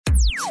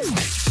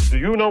Do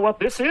you know what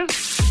this is?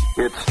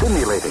 It's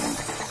stimulating,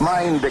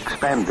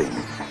 mind-expanding,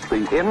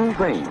 the in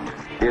thing.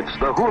 It's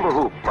the hula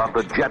hoop of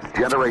the jet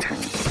generation.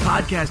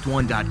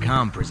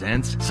 Podcast1.com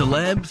presents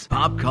celebs,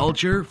 pop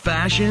culture,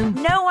 fashion.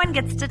 No one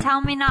gets to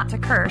tell me not to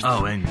curse.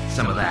 Oh, and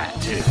some of that,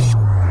 too.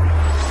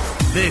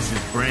 This is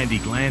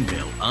Brandi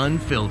Glanville,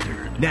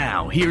 Unfiltered.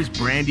 Now, here's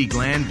Brandi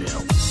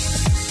Glanville.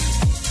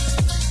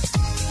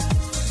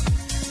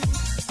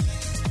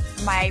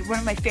 One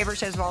of my favorite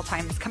shows of all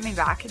time is coming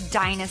back,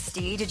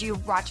 Dynasty. Did you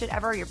watch it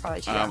ever? You're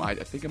probably too young. I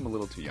think I'm a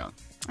little too young.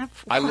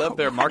 I love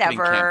their marketing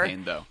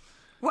campaign, though.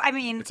 Well, I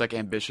mean... It's like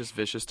ambitious,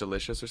 vicious,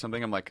 delicious or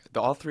something. I'm like,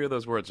 all three of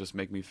those words just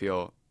make me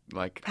feel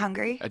like...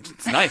 Hungry?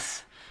 It's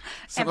nice.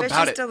 Something ambitious,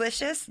 about it.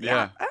 Delicious?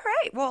 Yeah. All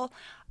right. Well,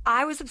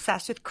 I was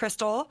obsessed with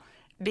Crystal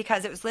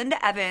because it was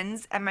Linda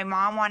Evans, and my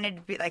mom wanted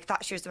to be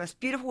thought she was the most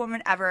beautiful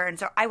woman ever, and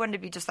so I wanted to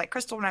be just like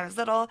Crystal when I was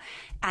little,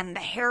 and the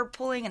hair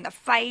pulling and the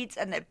fights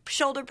and the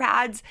shoulder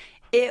pads,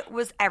 it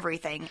was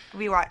everything.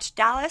 We watched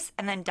Dallas,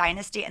 and then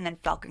Dynasty, and then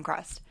Falcon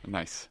Crest.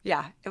 Nice.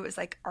 Yeah, it was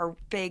like our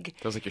big...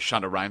 That was like your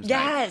Shonda Rhimes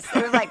night. Yes,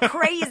 it was like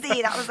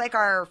crazy. That was like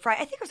our I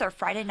think it was our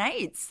Friday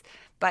nights,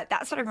 but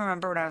that's what I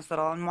remember when I was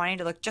little, and wanting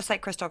to look just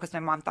like Crystal because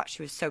my mom thought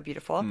she was so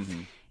beautiful.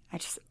 Mm-hmm. I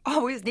just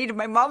always needed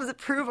my mom's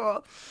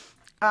approval.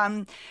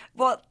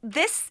 Well,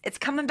 it's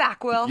coming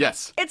back, Will.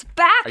 Yes. It's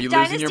back. Are you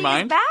Dynasty losing your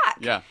mind? Is back.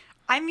 Yeah.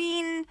 I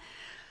mean,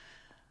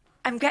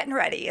 I'm getting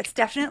ready. It's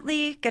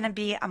definitely going to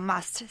be a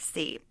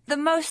must-see. The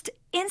most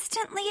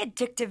instantly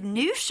addictive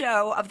new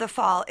show of the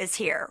fall is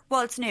here.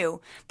 Well, it's new,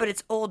 but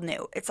it's old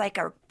new. It's like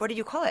what do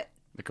you call it?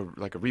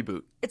 Like a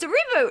reboot. It's a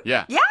reboot.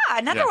 Yeah. Yeah,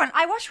 another one.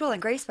 I watched Will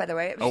and Grace, by the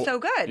way. It was so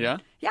good. Yeah?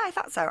 Yeah, I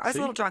thought so. I was a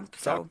little drunk,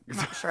 so I'm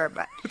not sure,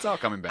 but... It's all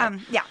coming back.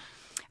 Yeah.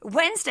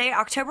 Wednesday,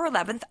 October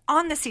 11th,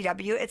 on the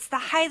CW, it's the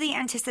highly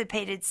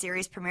anticipated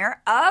series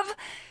premiere of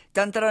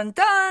Dun Dun Dun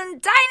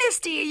Dun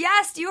Dynasty.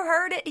 Yes, you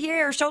heard it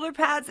here. Shoulder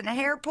pads and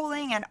hair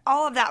pulling and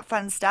all of that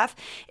fun stuff.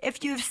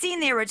 If you've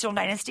seen the original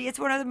Dynasty, it's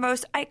one of the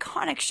most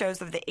iconic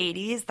shows of the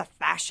 80s. The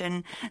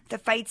fashion, the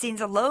fight scenes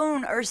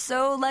alone are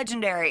so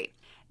legendary.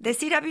 The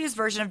CW's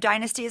version of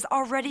Dynasty is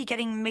already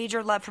getting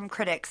major love from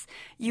critics.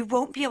 You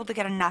won't be able to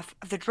get enough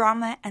of the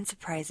drama and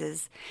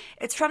surprises.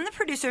 It's from the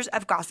producers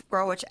of Gossip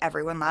Girl, which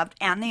everyone loved,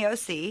 and The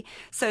OC,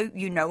 so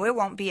you know it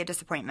won't be a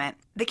disappointment.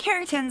 The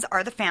Carringtons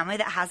are the family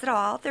that has it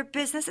all. Their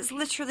business is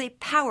literally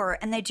power,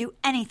 and they do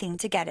anything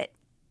to get it.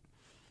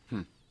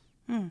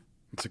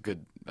 It's a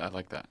good... I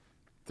like that.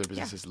 Their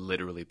business is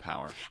literally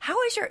power.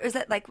 How is is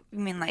it like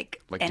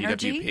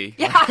energy? DWP?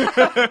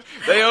 Yeah.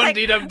 They own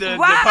the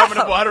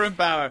Department of Water and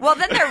Power. Well,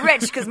 then they're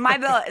rich because my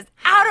bill is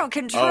out of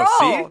control.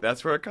 Oh, see?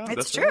 That's where it comes. It's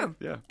That's true.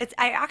 Yeah.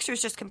 I actually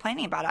was just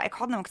complaining about it. I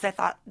called them because I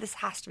thought this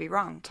has to be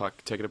wrong.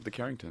 Take it up with the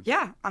Carringtons.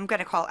 Yeah, I'm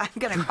gonna call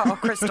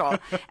Crystal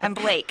and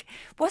Blake.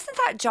 Wasn't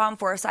that John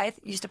Forsythe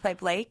used to play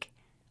Blake?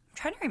 I'm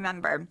trying to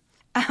remember.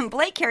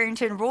 Blake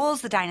Carrington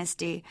rules the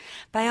dynasty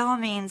by all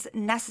means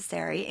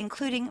necessary,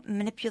 including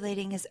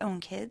manipulating his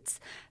own kids,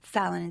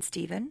 Fallon and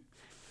Steven.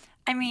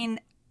 I mean,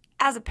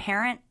 as a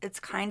parent, it's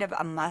kind of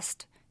a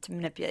must to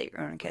manipulate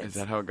your own kids. Is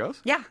that how it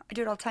goes? Yeah, I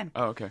do it all the time.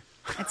 Oh, okay.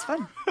 It's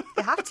fun.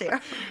 You have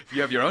to.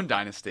 You have your own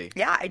dynasty.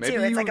 Yeah, I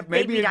do. It's like a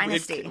baby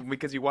dynasty.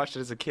 Because you watched it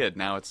as a kid.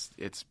 Now it's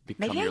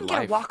become maybe your life. Maybe I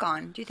can get a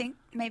walk-on. Do you think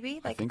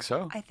maybe? I think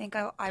so. I think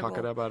I Talk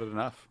will. about it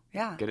enough.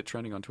 Yeah. Get it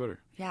trending on Twitter.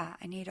 Yeah,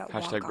 I need a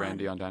Hashtag walk-on.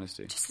 Brandi on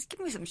Dynasty. Just give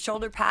me some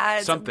shoulder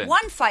pads. Something.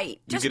 One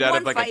fight. You Just get out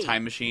one of like fight. a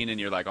time machine and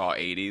you're like all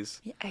 80s.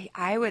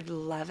 I would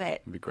love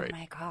it. It'd be great. Oh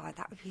my God,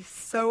 that would be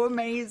so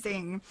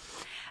amazing.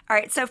 All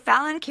right, so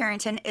Fallon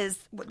Carrington is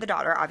the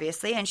daughter,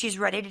 obviously, and she's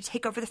ready to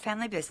take over the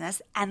family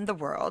business and the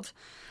world.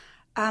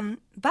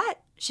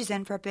 But she's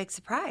in for a big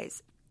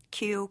surprise.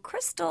 Cue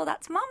Crystal,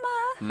 that's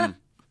Mama.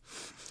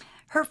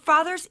 Her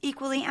father's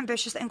equally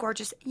ambitious and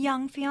gorgeous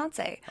young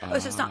fiance. Oh,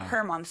 so it's not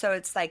her mom, so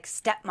it's like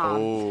stepmom.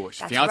 Oh,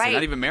 that's fiance, right.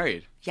 not even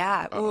married.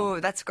 Yeah,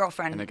 ooh, that's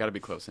girlfriend. And they got to be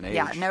close in age.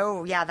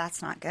 Yeah,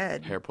 that's not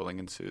good. Hair pulling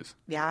ensues.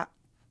 Yeah,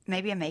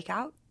 maybe a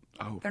makeout.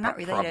 Oh, they're not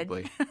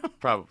related.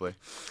 Probably.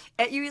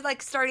 You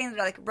like starting to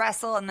like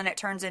wrestle, and then it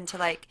turns into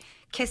like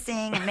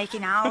kissing and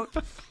making out.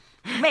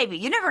 Maybe.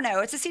 You never know.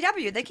 It's a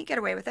CW. They can get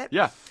away with it.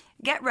 Yeah.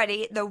 Get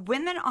ready. The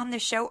women on the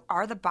show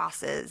are the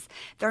bosses.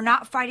 They're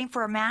not fighting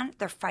for a man.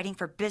 They're fighting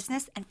for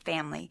business and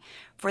family.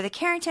 For the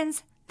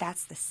Carringtons,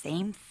 that's the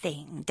same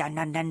thing. Dun,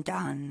 dun, dun,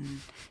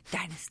 dun.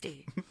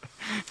 Dynasty.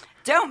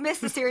 Don't miss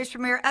the series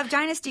premiere of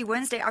Dynasty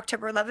Wednesday,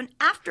 October 11th,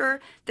 after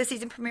the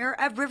season premiere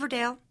of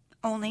Riverdale,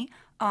 only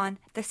on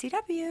the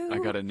CW. I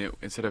got a new,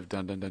 instead of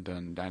Dun Dun Dun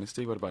Dun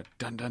Dynasty, what about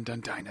Dun Dun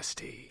Dun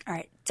Dynasty? All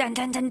right. Dun,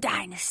 dun, dun,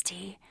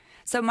 Dynasty.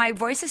 So my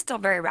voice is still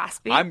very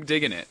raspy. I'm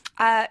digging it.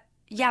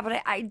 Yeah,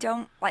 but I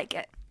don't like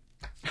it.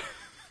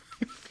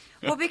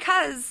 Well,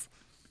 because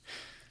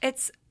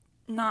it's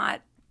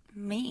not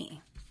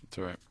me. That's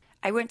all right.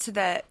 I went to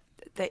the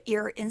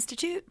Ear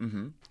Institute,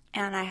 and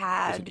I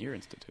had... There's an Ear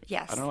Institute.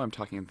 Yes. I don't know why I'm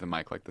talking into the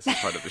mic like this is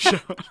part of the show.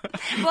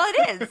 Well,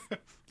 it is.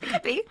 It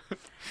could be.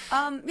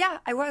 Yeah,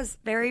 I was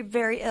very,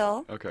 very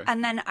ill. Okay.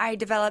 And then I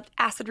developed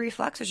acid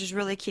reflux, which is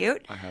really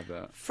cute. I have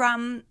that.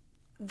 From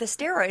the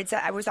steroids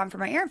that I was on for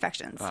my ear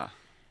infections.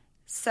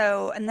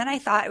 So, and then I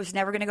thought it was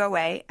never going to go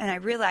away. And I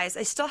realized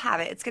I still have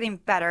it. It's getting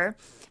better.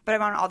 But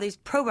I'm on all these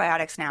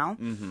probiotics now.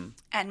 Mm-hmm.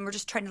 And we're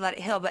just trying to let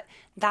it heal. But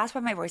that's why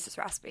my voice is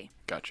raspy.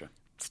 Gotcha.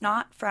 It's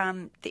not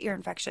from the ear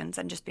infections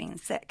and just being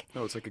sick.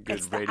 No, it's like a good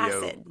it's the radio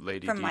acid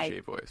lady from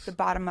DJ voice. The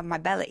bottom of my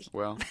belly.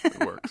 Well,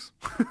 it works.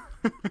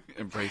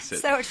 Embrace it.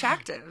 So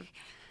attractive.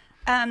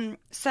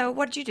 So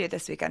what did you do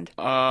this weekend?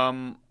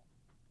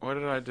 What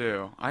did I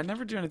do? I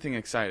never do anything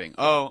exciting.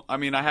 Oh, I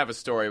mean, I have a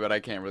story, but I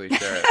can't really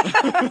share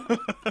it.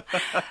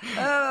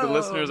 The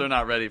listeners are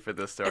not ready for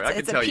this story. I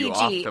can tell you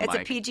off the mic. It's a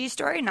PG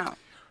story? No.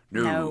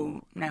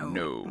 No.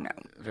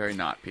 Very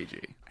not PG.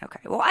 Okay.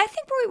 Well, I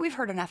think we've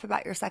heard enough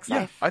about your sex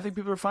life. I think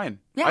people are fine.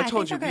 Yeah, I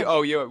told you. think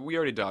Oh, yeah. We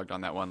already dogged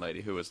on that one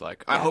lady who was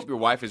like, "I hope your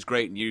wife is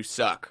great and you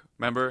suck."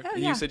 Remember? Oh,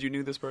 yeah. You said you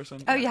knew this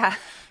person. Oh yeah.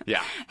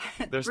 Yeah.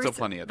 There's still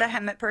plenty of them. The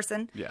Hemet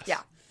person. Yes.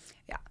 Yeah.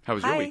 How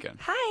was your weekend?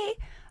 Hi.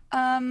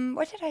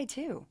 What did I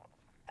do?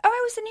 Oh,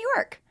 I was in New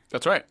York.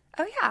 That's right.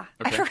 Oh yeah.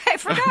 Okay. I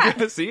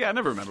forgot. See, I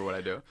never remember what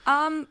I do.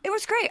 It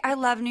was great. I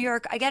love New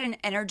York. I get an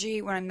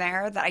energy when I'm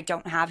there that I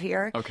don't have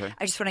here. Okay.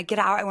 I just want to get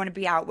out. I want to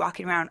be out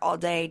walking around all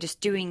day, just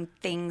doing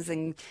things,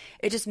 and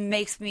it just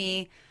makes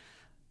me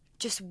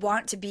just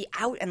want to be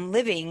out and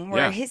living.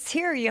 Where it's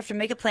here, you have to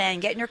make a plan,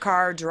 get in your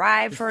car,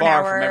 drive for an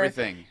hour. Far from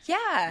everything.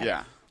 Yeah.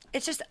 Yeah.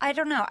 It's just, I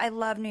don't know. I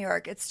love New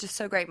York. It's just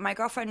so great. My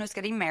girlfriend was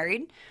getting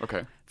married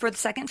for the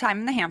second time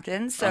in the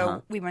Hamptons.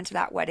 So we went to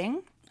that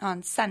wedding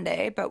on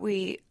Sunday, but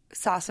we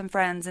saw some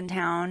friends in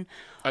town.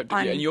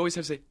 And you always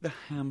have to say the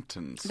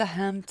Hamptons. The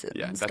Hamptons,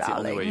 Yeah, that's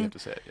darling. the only way you have to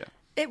say it, yeah.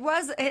 It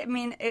was, I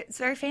mean, it's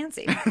very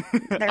fancy.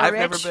 They're I've rich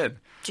never been.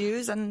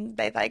 Jews, and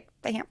they like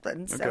the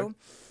Hamptons. Okay. So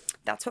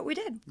that's what we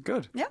did.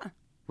 Good. Yeah.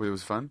 Well, it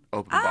was fun?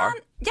 Open bar?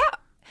 Yeah.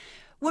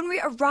 When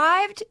we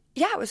arrived,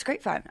 it was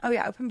great fun. Oh,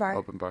 yeah, open bar.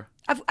 Open bar.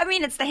 I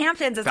mean, it's the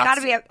Hamptons. It's got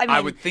to be, I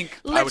would think,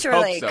 literally,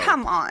 I would hope so.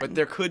 come on. But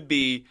there could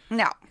be.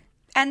 No.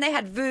 And they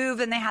had Vouv,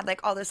 and they had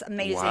like all this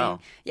amazing. Wow.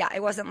 Yeah,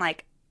 it wasn't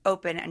like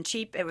open and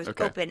cheap. It was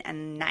open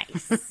and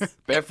nice.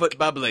 Barefoot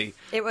bubbly.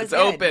 It was It's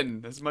good.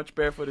 open. As much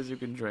barefoot as you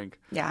can drink.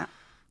 Yeah.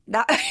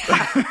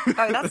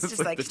 That's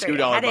just like the straight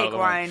 $2 headache bottle of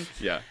wine.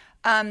 Yeah.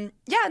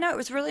 Yeah, no, it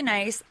was really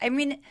nice. I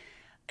mean,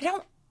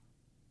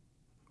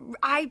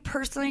 I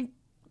personally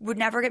would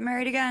never get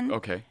married again.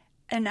 Okay.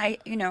 And I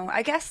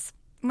guess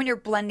when you're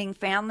blending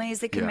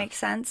families, it can Yeah. make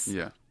sense.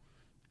 Yeah.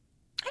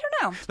 I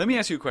don't know. Let me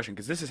ask you a question,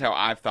 because this is how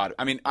I've thought.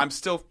 I mean, I'm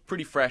still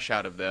pretty fresh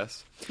out of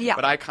this. Yeah.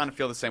 But I kind of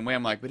feel the same way.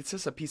 I'm like, but it's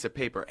just a piece of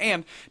paper.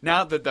 And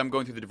now that I'm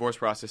going through the divorce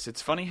process,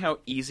 it's funny how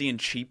easy and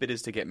cheap it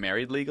is to get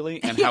married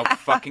legally and how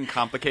fucking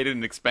complicated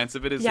and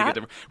expensive it is to get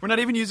divorced. We're not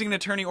even using an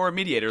attorney or a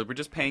mediator. We're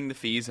just paying the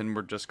fees and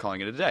we're just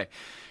calling it a day.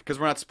 Because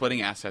we're not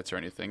splitting assets or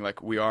anything.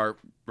 Like, we are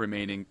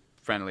remaining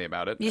friendly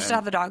about it. You still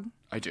have the dog?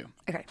 I do.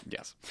 Okay.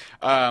 Yes.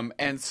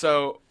 And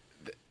so...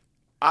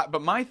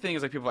 but my thing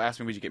is, like, people ask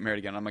me, would you get married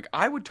again? I'm like,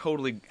 I would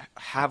totally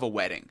have a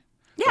wedding.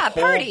 Yeah,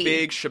 the whole party.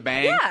 big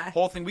shebang. Yeah.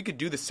 Whole thing. We could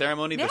do the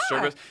ceremony, the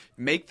service,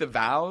 make the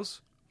vows,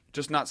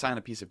 just not sign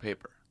a piece of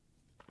paper.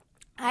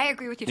 I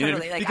agree with you You know what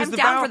I totally. mean? Like, Because I'm the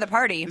down vow- for the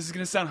party. This is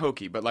going to sound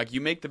hokey, but, like, you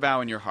make the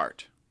vow in your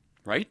heart,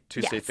 right?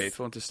 To stay Yes.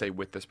 faithful and to stay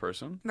with this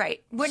person.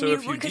 Right. When So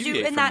if you because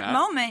deviate in from that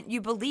moment, you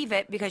believe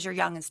it because you're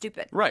young and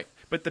stupid. Right.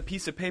 But the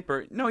piece of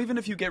paper, no, even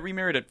if you get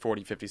remarried at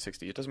 40, 50,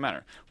 60, it doesn't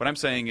matter. What I'm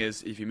saying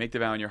is, if you make the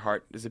vow in your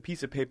heart, is a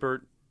piece of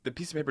paper... The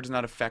piece of paper does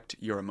not affect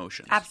your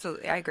emotions.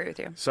 Absolutely. I agree with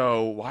you.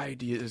 So why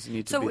does it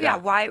need to be So, yeah,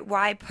 that?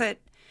 why put...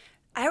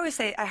 I always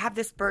say I have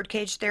this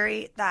birdcage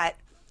theory that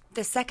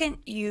the second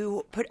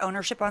you put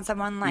ownership on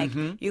someone, like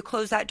you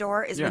close that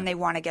door is when they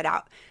want to get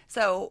out.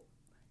 So,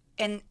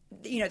 and,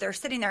 they're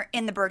sitting there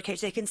in the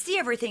birdcage. They can see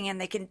everything and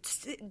they can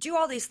do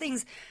all these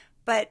things,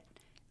 but...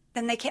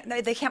 then they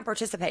can't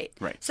participate.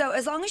 Right. So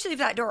as long as you leave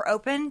that door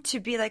open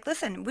to be like,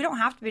 listen, we don't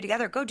have to be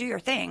together. Go do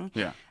your thing.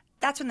 Yeah.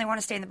 That's when they want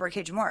to stay in the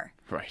birdcage more.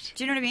 Right.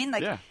 Do you know what I mean?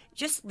 Like, Yeah.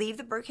 just leave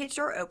the birdcage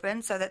door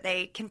open so that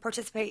they can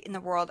participate in the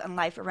world and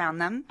life around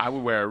them. I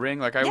would wear a ring,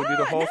 like I would do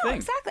the whole thing.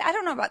 Exactly. I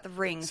don't know about the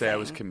ring Say thing. I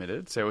was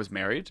committed. Say I was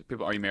married.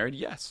 People, are you married?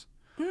 Yes.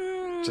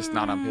 Just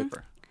not on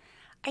paper.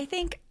 I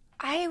think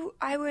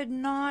I would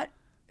not.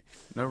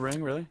 No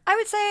ring, really? I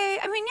would say,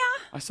 I mean,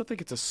 yeah. I still think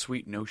it's a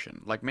sweet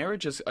notion. Like,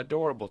 marriage is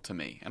adorable to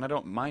me, and I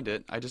don't mind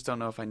it. I just don't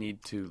know if I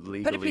need to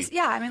legally... But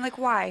I mean, like,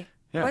 why?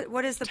 Yeah.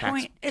 What is the Tax-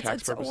 point? It's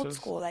tax old purposes?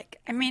 school. Like,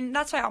 I mean,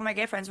 that's why all my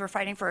gay friends were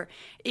fighting for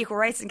equal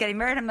rights and getting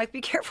married. I'm like,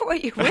 be careful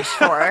what you wish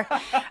for.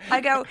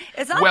 I go,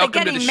 it's not Welcome the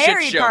to getting the shit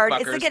married show, part.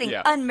 It's fuckers. the getting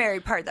Yeah.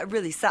 unmarried part that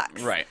really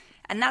sucks. Right.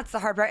 And that's the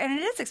hard part. And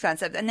it is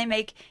expensive. And they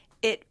make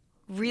it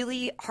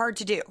really hard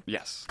to do.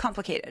 Yes.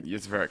 Complicated.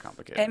 It's very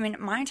complicated. I mean,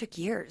 mine took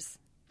years.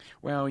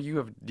 Well, you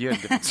have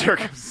different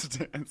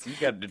circumstances. You've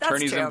got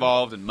attorneys true.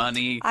 involved and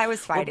money. I was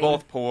fighting. We're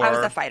both poor. I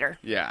was a fighter.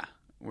 Yeah.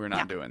 We're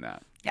not doing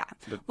that. Yeah.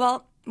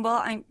 Well,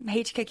 I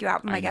hate to kick you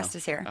out, but my I guest know.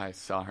 is here. I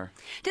saw her.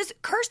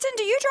 Kirsten,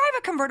 do you drive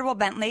a convertible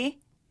Bentley?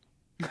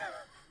 I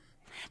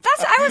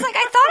was like,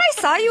 I thought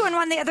I saw you in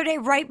one the other day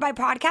right by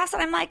podcast,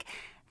 and I'm like,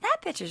 that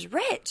bitch is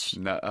rich.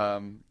 No,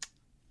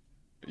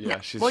 Yeah,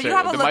 No. she's Well, you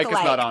have a the mic is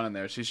look-alike. not on in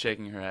there. She's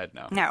shaking her head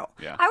now. No.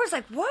 Yeah. I was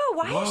like, whoa,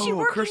 why is she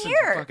working Kirsten's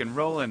here? fucking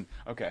rolling.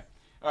 Okay.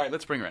 All right,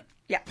 let's bring her in.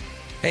 Yeah.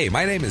 Hey,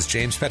 my name is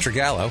James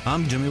Petrogallo.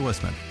 I'm Jimmy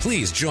Wisman.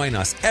 Please join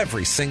us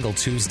every single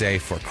Tuesday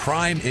for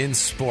Crime in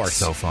Sports.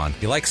 So fun.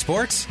 You like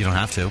sports? You don't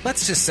have to.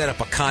 Let's just set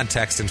up a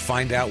contest and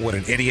find out what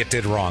an idiot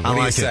did wrong. I What do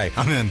you like it. say?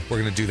 I'm in. We're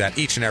going to do that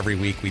each and every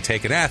week. We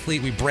take an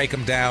athlete, we break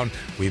him down,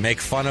 we make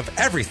fun of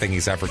everything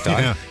he's ever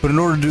done. Yeah. But in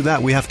order to do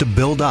that, we have to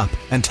build up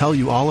and tell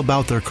you all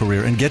about their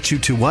career and get you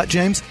to what,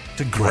 James?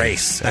 To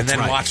Grace. And That's then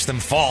right. watch them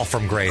fall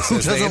from grace Who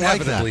as they doesn't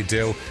like inevitably that?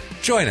 do.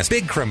 Join us.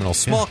 Big criminals,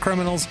 small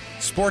criminals,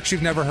 sports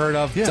you've never heard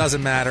of. Yeah.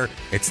 Doesn't matter.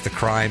 It's the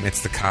crime.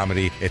 It's the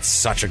comedy. It's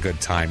such a good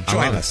time. I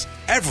Join love us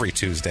every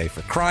Tuesday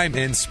for Crime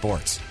in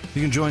Sports.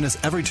 You can join us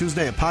every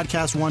Tuesday at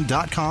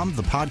podcast1.com,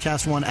 the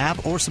Podcast One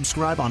app, or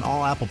subscribe on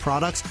all Apple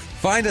products.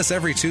 Find us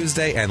every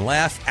Tuesday and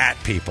laugh at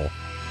people.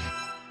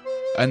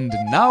 And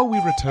now we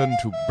return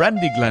to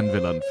Brandi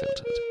Glanville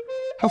Unfiltered.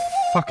 How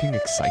fucking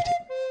exciting.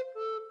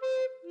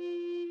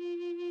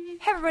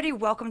 Hey everybody,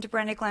 welcome to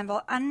Brandi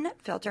Glanville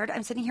Unfiltered.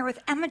 I'm sitting here with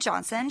Emma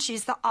Johnson.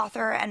 She's the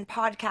author and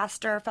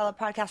podcaster, fellow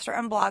podcaster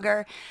and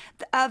blogger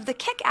of the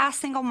Kick-Ass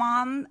Single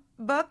Mom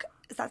book.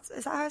 Is that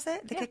how I say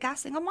it? The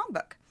Kick-Ass Single Mom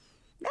book.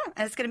 Yeah,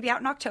 and it's going to be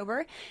out in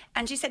October.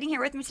 And she's sitting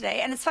here with me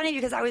today. And it's funny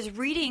because I was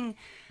reading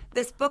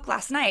this book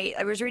last night.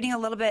 I was reading a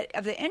little bit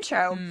of the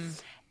intro.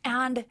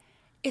 And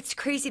it's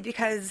crazy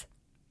because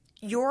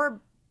your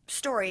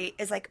story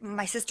is like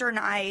my sister and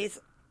I's.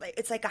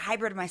 It's like a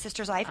hybrid of my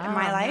sister's life and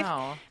my life.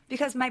 No.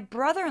 Because my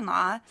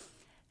brother-in-law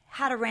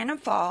had a random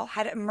fall,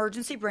 had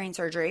emergency brain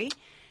surgery,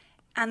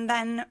 and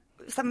then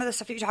some of the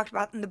stuff you talked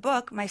about in the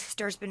book, my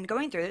sister's been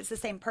going through. It's the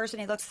same person.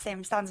 He looks the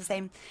same, sounds the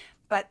same,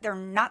 but they're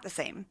not the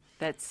same.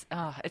 That's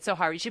it's so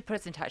hard. You should put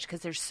us in touch because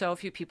there's so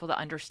few people to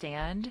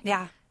understand.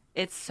 Yeah.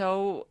 It's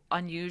so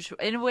unusual.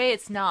 In a way,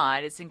 it's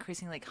not. It's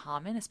increasingly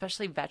common,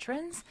 especially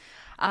veterans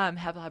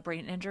have a lot of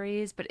brain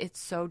injuries, but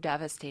it's so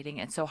devastating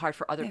and so hard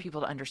for other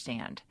people to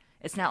understand.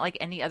 It's not like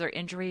any other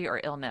injury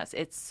or illness.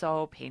 It's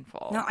so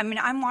painful. No, I mean,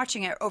 I'm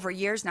watching it over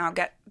years now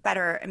get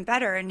better and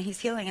better, and he's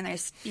healing, and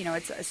there's,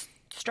 it's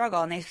a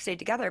struggle, and they've stayed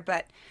together,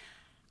 but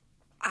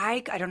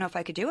I don't know if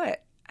I could do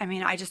it. I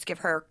mean, I just give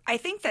her, I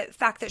think that the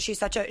fact that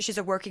she's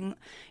a working,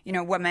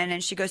 woman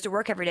and she goes to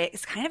work every day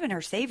is kind of in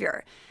her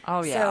savior.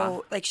 Oh, yeah.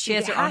 So, like, she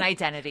has her own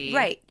identity.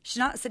 Right. She's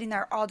not sitting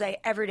there all day,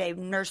 every day,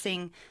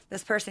 nursing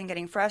this person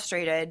getting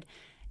frustrated.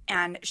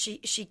 And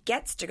she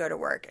gets to go to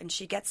work and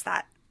she gets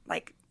that,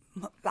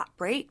 that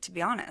break, to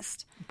be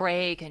honest.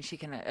 Break, and she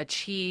can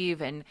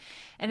achieve, and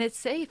it's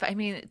safe. I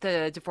mean,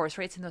 the divorce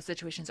rates in those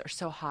situations are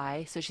so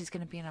high, so she's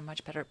going to be in a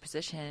much better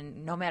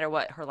position no matter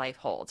what her life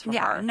holds for her.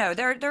 Yeah, no,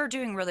 they're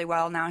doing really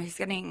well now. He's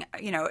getting,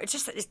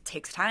 it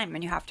takes time,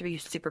 and you have to be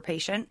super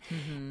patient,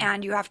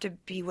 and you have to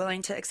be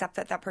willing to accept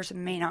that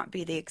person may not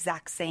be the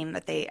exact same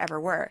that they ever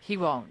were. He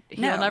won't.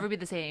 He No. will never be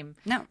the same.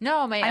 No.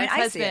 My I mean,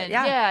 I see ex-husband. it,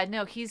 yeah.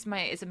 No,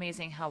 it's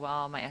amazing how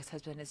well my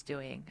ex-husband is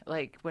doing.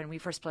 Like, when we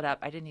first split up,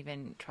 I didn't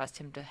even trust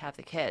him to have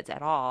the kids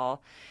at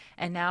all.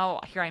 And now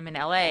here I'm in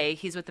LA.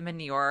 He's with them in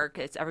New York.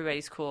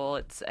 Everybody's cool.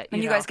 It's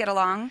And you guys get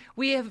along?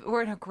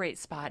 We're in a great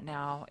spot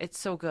now. It's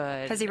so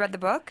good. Has he read the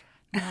book?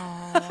 No.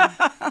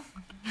 I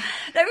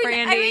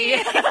mean,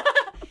 Brandi.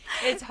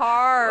 It's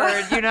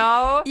hard,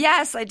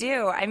 Yes, I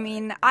do. I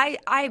mean,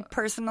 I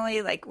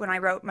personally, like, when I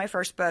wrote my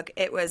first book,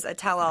 it was a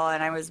tell-all,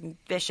 and I was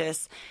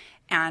vicious,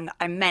 and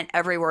I meant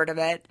every word of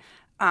it.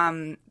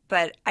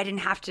 But I didn't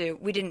have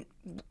to.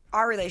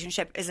 Our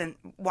relationship isn't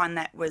one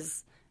that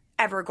was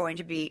ever going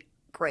to be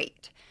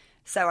great.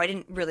 So I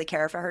didn't really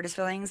care if I hurt his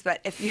feelings. But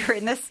if you're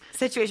in this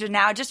situation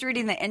now, just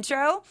reading the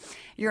intro,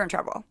 you're in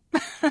trouble.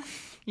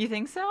 You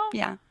think so?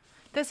 Yeah.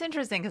 That's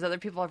interesting because other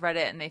people have read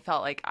it and they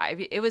felt like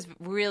it was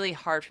really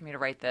hard for me to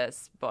write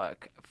this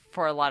book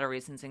for a lot of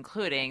reasons,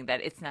 including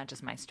that it's not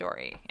just my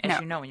story. As No.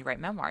 you know, when you write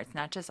memoir, it's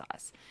not just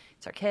us.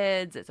 It's our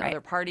kids. It's Right.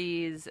 other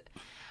parties.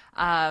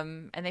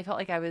 And they felt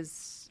like I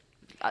was...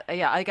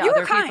 I got You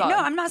other were kind. people. No,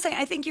 I'm not saying.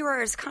 I think you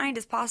were as kind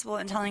as possible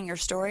in telling your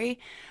story.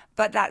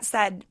 But that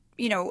said,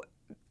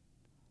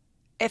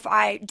 if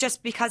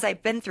just because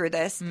I've been through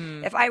this,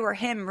 if I were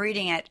him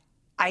reading it,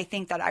 I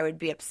think that I would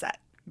be upset.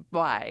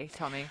 Why?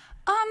 Tell me.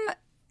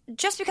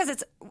 Just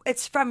because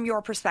it's from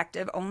your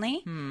perspective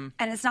only, and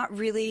it's not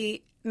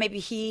really. Maybe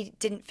he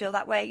didn't feel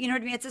that way. You know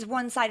what I mean? It's his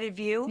one-sided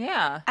view.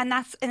 Yeah. And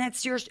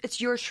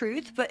it's your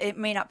truth, but it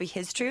may not be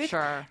his truth.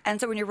 Sure. And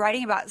so when you're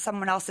writing about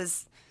someone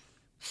else's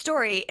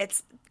story,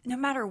 it's no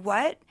matter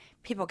what,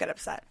 people get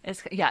upset.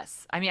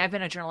 Yes. I mean, I've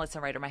been a journalist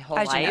and writer my whole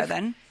As life. you know,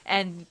 then.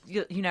 And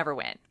you never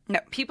win. No.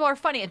 People are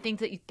funny and things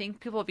that you think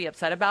people will be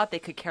upset about, they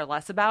could care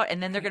less about.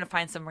 And then they're going to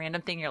find some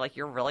random thing. You're like,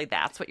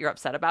 that's what you're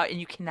upset about. And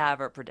you can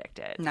never predict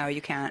it. No,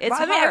 you can't. It's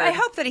I hard.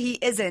 hope that he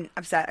isn't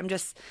upset.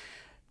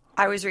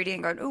 I was reading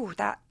and going, ooh,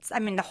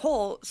 the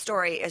whole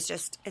story is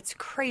just, it's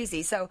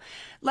crazy. So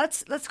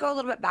let's go a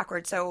little bit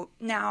backwards. So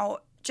now,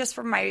 just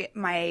for my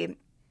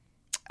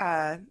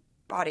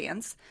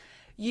audience,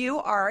 you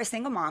are a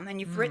single mom and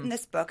you've written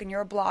this book and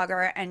you're a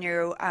blogger and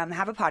you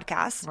have a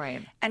podcast.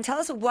 Right. And tell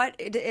us what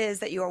it is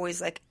that you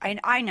always like.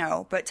 I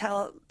know, but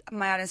tell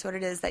my audience what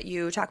it is that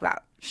you talk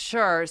about.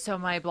 Sure. So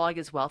my blog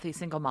is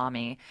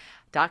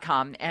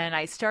wealthysinglemommy.com, and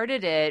I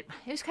started it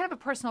was kind of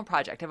a personal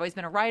project. I've always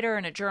been a writer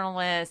and a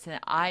journalist, and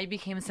I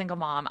became a single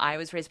mom. I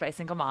was raised by a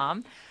single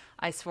mom.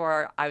 I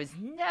swore I was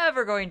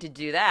never going to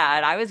do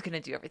that. I was going to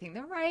do everything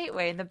the right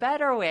way and the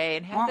better way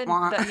and have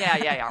wah.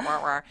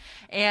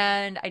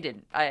 And I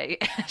didn't.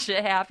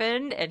 Shit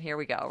happened, and here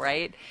we go,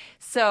 right?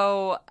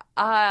 So,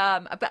 but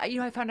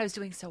I found I was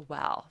doing so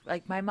well.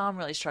 Like, my mom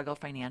really struggled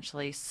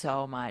financially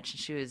so much.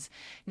 She was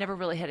never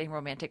really had any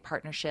romantic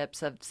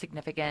partnerships of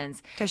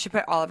significance. Because she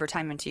put all of her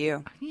time into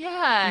you.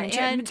 Yeah.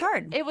 And it's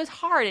hard. It was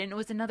hard, and it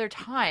was another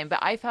time. But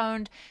I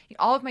found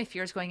all of my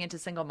fears going into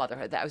single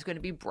motherhood, that I was going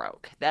to be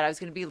broke, that I was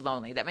going to be lonely,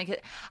 that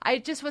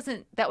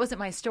that wasn't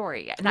my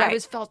story. And I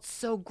felt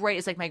so great.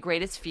 It's like my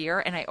greatest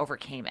fear, and I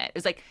overcame it. It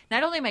was like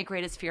not only my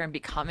greatest fear in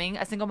becoming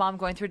a single mom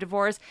going through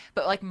divorce,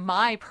 but like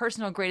my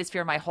personal greatest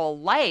fear my whole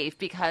life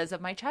because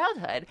of my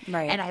childhood.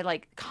 Right. And I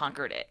like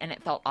conquered it, and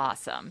it felt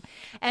awesome.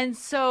 And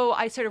so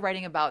I started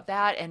writing about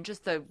that and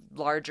just the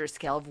larger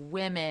scale of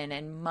women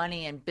and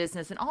money and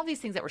business and all these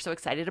things that we're so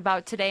excited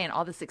about today and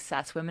all the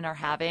success women are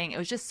having. It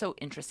was just so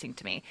interesting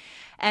to me.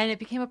 And it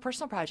became a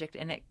personal project,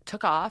 and it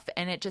took off,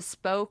 and it just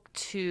spoke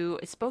to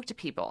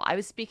people. I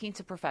was speaking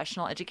to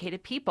professional,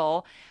 educated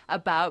people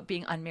about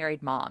being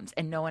unmarried moms,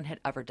 and no one had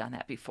ever done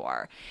that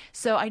before.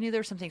 So I knew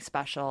there was something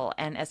special.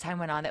 And as time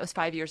went on, that was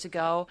 5 years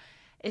ago,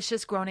 it's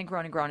just grown and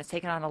grown and grown. It's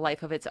taken on a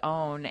life of its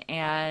own.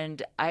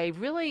 And I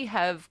really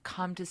have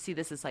come to see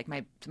this as like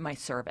my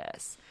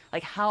service.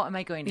 Like, how am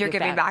I going to You're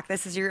give giving back.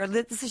 This is your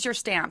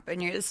stamp,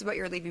 and this is what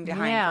you're leaving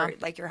behind. Yeah.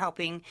 Like, you're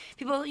helping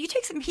people. You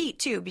take some heat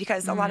too,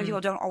 because a lot of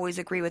people don't always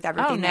agree with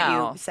everything that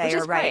you say which or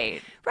is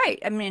write. Right.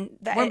 I mean,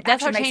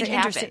 that's how makes change it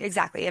interesting. happens.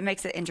 Exactly. It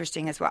makes it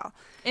interesting as well.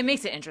 It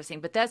makes it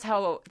interesting, but that's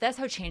how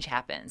change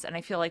happens. And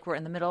I feel like we're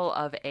in the middle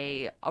of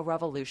a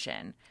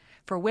revolution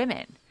for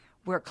women.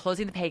 We're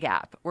closing the pay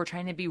gap. We're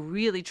trying to be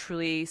really,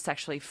 truly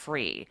sexually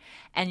free.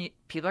 And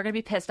people are going to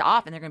be pissed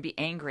off, and they're going to be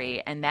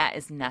angry, and that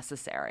is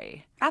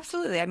necessary.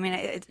 Absolutely. I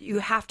mean, you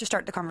have to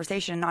start the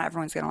conversation. Not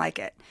everyone's going to like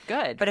it.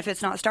 Good. But if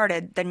it's not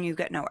started, then you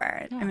get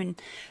nowhere. Yeah. I mean,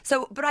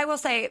 but I will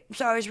say,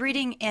 so I was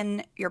reading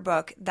in your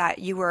book that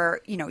you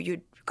were,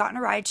 you'd gotten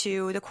a ride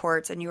to the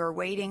courts, and you were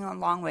waiting a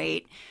long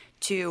wait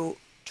to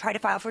try to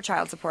file for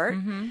child support.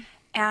 Mm-hmm.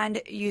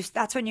 And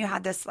that's when you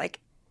had this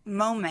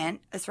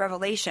moment, this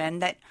revelation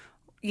that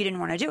you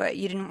didn't want to do it.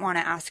 You didn't want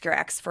to ask your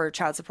ex for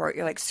child support.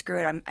 You're like, screw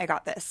it, I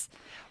got this.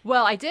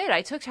 Well, I did.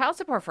 I took child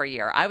support for a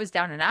year. I was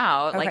down and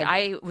out. Okay.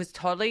 I was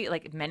totally,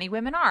 like many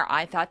women are.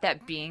 I thought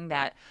that being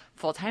that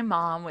full-time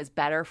mom was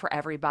better for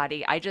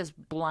everybody. I just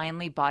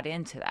blindly bought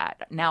into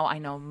that. Now I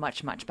know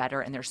much, much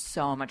better, and there's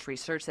so much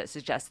research that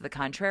suggests the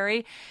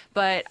contrary.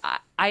 But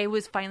I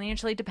was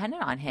financially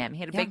dependent on him.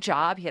 He had a big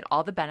job. He had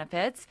all the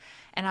benefits.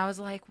 And I was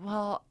like,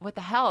 well, what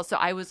the hell? So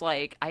I was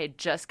like, I had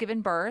just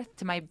given birth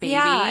to my baby.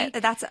 Yeah,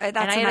 that's and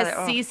I had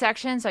a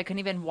C-section, so I couldn't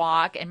even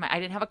walk. And I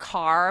didn't have a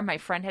car. My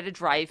friend had to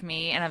drive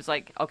me. And I was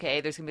like,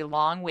 okay, there's going to be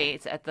long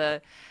waits at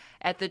the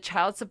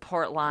child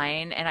support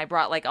line. And I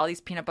brought all these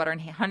peanut butter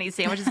and honey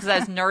sandwiches because I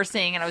was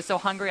nursing and I was so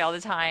hungry all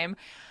the time.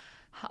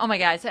 Oh my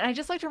God. And I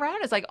just looked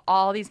around. It's like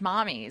all these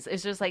mommies.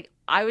 It's just like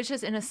I was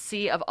just in a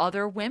sea of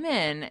other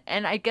women.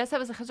 And I guess that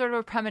was sort of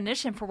a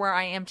premonition for where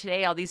I am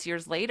today, all these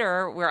years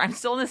later, where I'm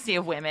still in a sea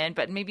of women,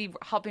 but maybe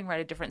helping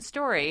write a different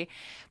story.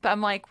 But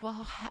I'm like,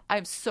 well,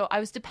 I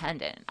was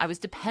dependent. I was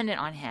dependent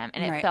on him,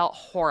 and it felt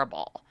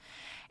horrible.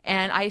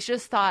 And I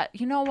just thought,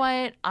 you know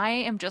what? I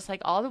am just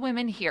like all the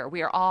women here.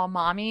 We are all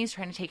mommies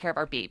trying to take care of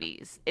our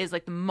babies. Is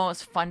like the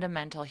most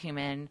fundamental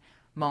human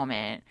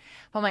moment.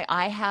 But I'm like,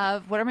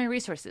 what are my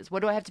resources? What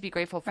do I have to be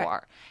grateful for?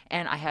 Right.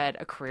 And I had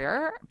a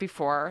career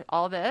before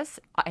all this.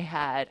 I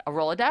had a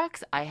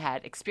Rolodex. I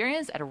had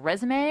experience. I had a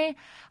resume.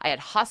 I had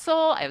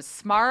hustle. I was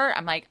smart.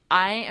 I'm like,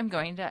 I am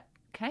going to.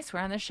 Can I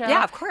swear on this show?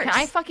 Yeah, of course. Can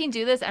I fucking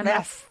do this? I'm going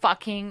to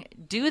fucking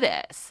do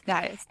this.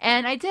 Nice.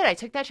 And I did. I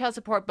took that child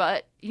support,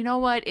 but you know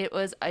what? It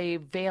was a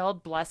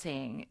veiled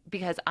blessing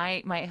because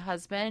my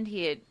husband,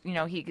 he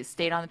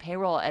stayed on the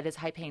payroll at his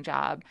high paying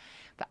job,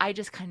 but I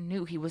just kind of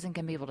knew he wasn't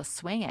going to be able to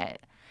swing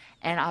it.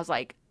 And I was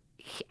like,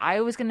 I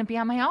was going to be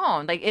on my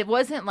own. Like, it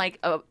wasn't like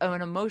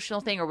an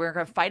emotional thing or we were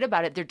going to fight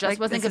about it. There just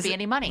wasn't going to be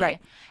any money. Right.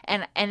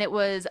 And it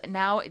was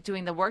now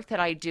doing the work that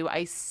I do,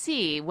 I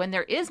see when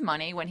there is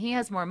money, when he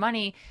has more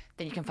money,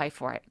 then you can fight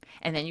for it.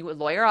 And then you would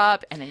lawyer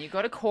up and then you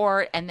go to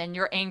court and then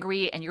you're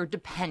angry and you're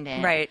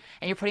dependent. Right.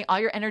 And you're putting all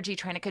your energy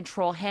trying to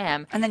control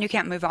him. And then you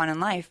can't move on in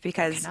life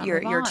because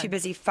you're too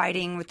busy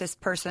fighting with this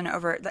person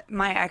over.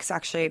 My ex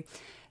actually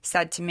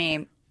said to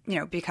me,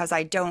 because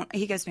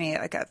he gives me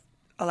like a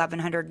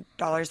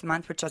 $1,100 a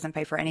month, which doesn't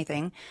pay for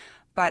anything,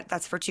 but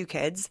that's for 2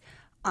 kids.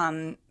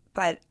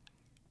 But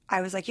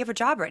I was like, you have a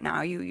job right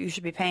now. You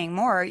should be paying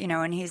more,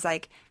 and he's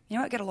like, you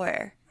know what, get a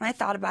lawyer. And I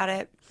thought about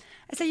it.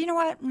 I said, you know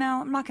what?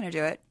 No, I'm not going to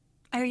do it.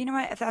 I go, you know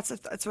what? If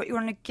that's what you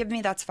want to give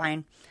me, that's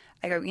fine.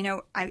 I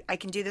go, I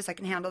can do this. I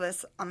can handle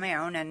this on my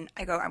own. And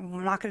I go,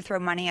 I'm not going to throw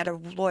money at a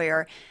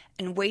lawyer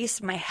and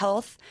waste my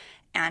health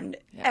and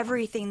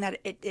everything that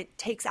it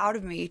takes out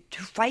of me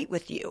to fight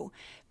with you,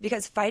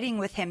 because fighting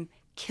with him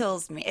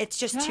kills me. It's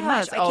just too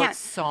much. I can't. It's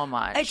so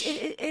much.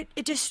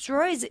 It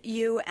destroys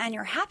you and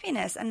your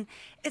happiness, and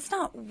it's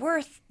not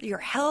worth your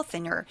health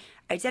and your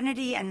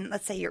identity and,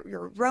 let's say,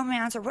 your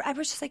romance or what. I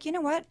was just like, you know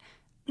what?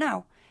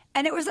 No.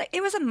 And it was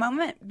a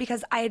moment,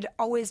 because I had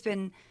always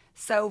been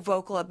so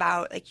vocal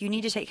about, like, you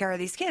need to take care of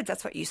these kids.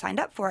 That's what you signed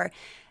up for.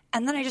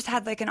 And then I just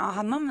had like an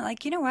aha moment,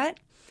 like, you know what?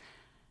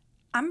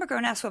 I'm a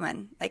grown-ass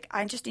woman. Like,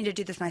 I just need to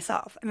do this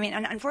myself. I mean,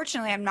 and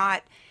unfortunately, I'm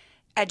not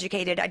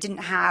educated. I didn't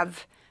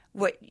have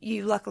what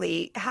you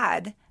luckily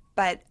had,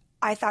 but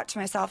I thought to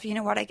myself, you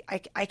know what?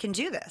 I can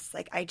do this.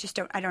 Like, I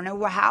don't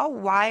know how,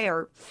 why,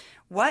 or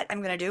what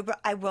I'm going to do, but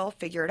I will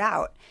figure it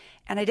out.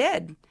 And I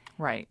did.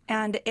 Right.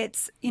 And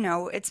it's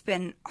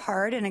been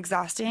hard and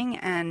exhausting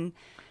and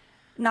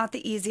not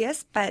the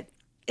easiest, but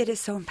it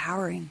is so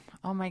empowering.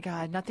 Oh my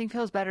God. Nothing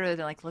feels better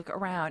than look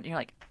around and you're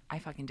like, I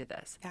fucking did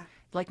this. Yeah.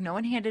 No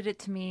one handed it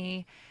to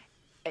me,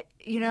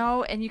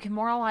 and you can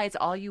moralize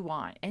all you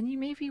want. And you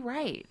may be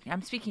right.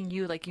 I'm speaking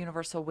you,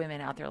 universal women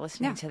out there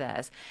listening to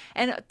this.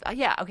 And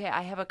okay,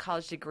 I have a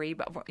college degree,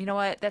 but you know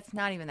what? That's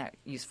not even that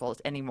useful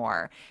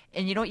anymore.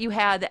 And you know what you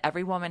had that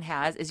every woman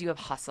has is you have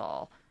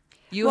hustle.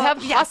 You have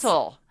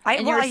hustle.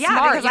 And you're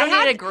smart. You don't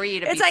need a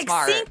degree to be smart. It's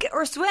like sink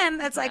or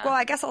swim. It's like, well,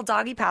 I guess I'll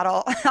doggy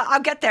paddle. I'll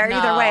get there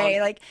either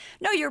way.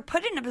 No, you're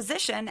put in a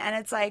position, and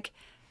it's like,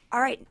 all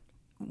right,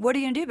 what are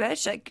you going to do,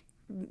 bitch?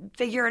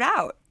 Figure it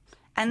out.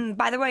 And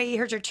by the way,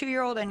 here's your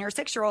 2-year-old and your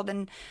 6-year-old,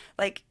 and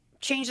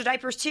change the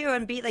diapers too,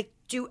 and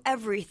do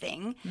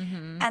everything.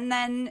 Mm-hmm. And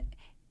then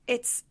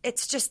it's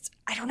just,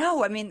 I don't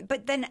know. I mean,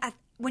 but then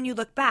when you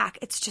look back,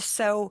 it's just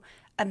so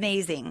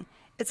amazing.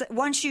 It's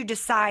once you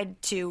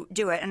decide to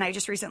do it, and I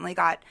just recently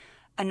got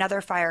another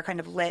fire kind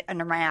of lit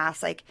under my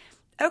ass.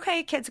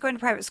 Okay, kids going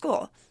to private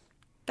school,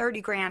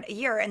 $30,000 a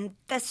year, and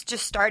this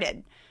just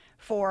started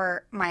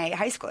for my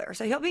high schooler.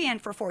 So he'll be in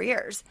for 4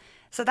 years.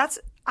 So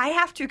I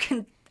have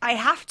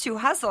to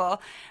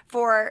hustle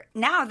for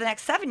now the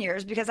next 7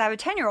 years, because I have a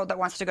 10-year-old that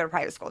wants to go to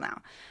private school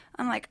now.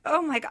 I'm like,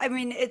 oh my God. I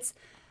mean,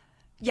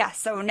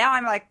 so now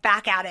I'm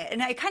back at it,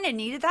 and I kind of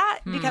needed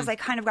that because I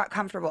kind of got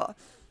comfortable.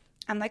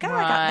 I'm like, I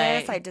got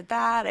this, I did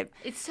that.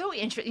 It's so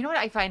interesting. You know what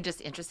I find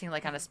just interesting,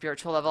 on a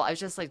spiritual level? I was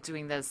just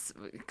doing this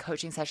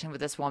coaching session with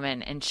this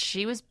woman, and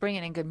she was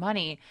bringing in good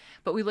money,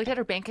 but we looked at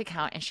her bank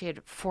account, and she had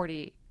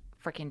 $40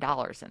 freaking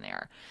dollars in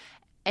there.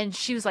 And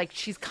she was like,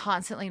 she's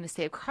constantly in a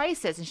state of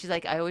crisis. And she's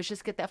like, I always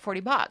just get that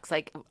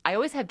 $40. I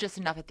always have just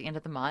enough at the end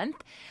of the month.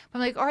 But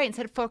I'm like, all right,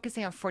 instead of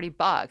focusing on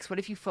 $40, what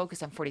if you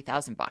focus on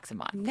 $40,000 a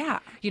month? Yeah.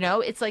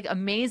 It's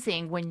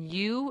amazing when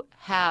you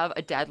have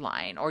a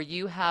deadline or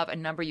you have a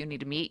number you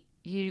need to meet,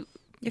 you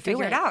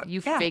figure it out.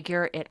 You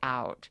figure it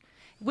out.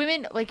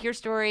 Women like your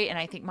story, and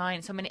I think mine,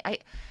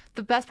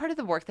 the best part of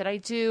the work that I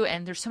do,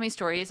 and there's so many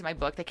stories in my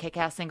book, The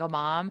Kick-Ass Single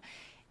Mom,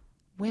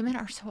 women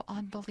are so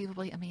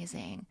unbelievably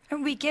amazing.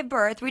 And we give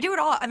birth. We do it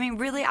all. I mean,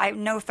 really,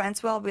 no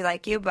offense, Will, we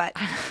like you, but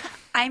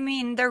I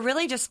mean, they're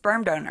really just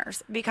sperm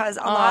donors, because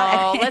a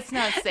lot. Let's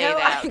not say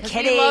that. I'm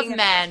kidding. We love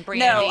men, Brandi.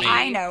 No,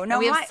 I know. No,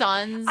 we have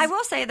sons. I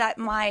will say that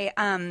my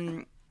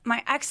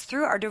ex,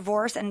 through our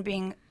divorce and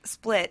being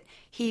split,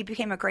 he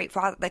became a great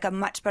father, a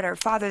much better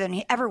father than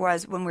he ever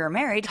was when we were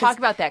married. Talk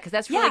about that, because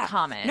that's really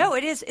common. No,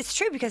 it is. It's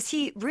true, because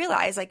he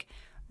realized,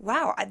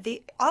 wow,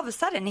 all of a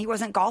sudden he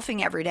wasn't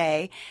golfing every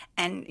day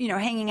and,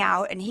 hanging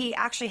out. And he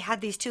actually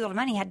had these 2 little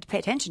men he had to pay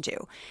attention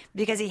to,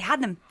 because he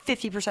had them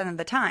 50% of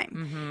the time.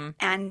 Mm-hmm.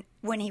 And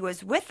when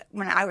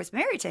I was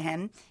married to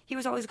him, he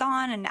was always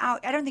gone and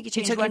out. I don't think he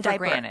changed one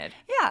diaper. He took him for granted.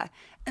 Yeah.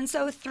 And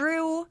so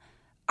through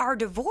our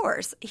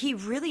divorce, he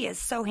really is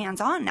so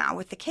hands-on now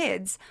with the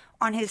kids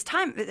on his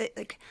time.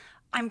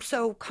 I'm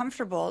so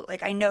comfortable.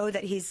 I know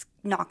that he's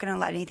not going to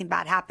let anything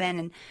bad happen.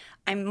 And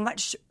I'm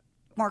much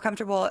more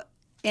comfortable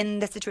in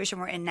the situation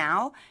we're in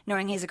now,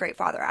 knowing he's a great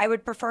father. I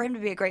would prefer him to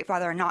be a great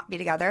father and not be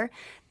together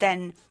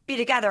than be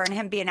together and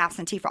him be an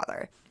absentee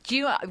father. Do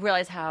you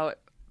realize how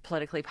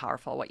politically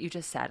powerful what you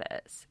just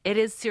said is? It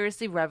is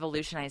seriously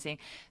revolutionizing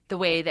the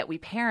way that we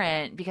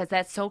parent, because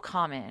that's so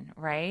common,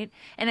 right?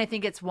 And I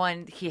think it's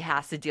one, he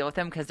has to deal with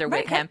them because they're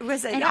with him.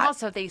 And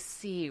also they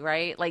see,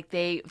 right?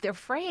 They're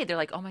afraid. They're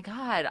like, oh my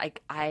God,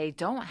 I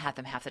don't have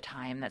them half the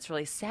time. That's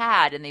really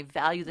sad. And they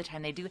value the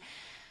time they do.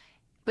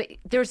 But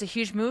there's a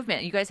huge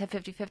movement. You guys have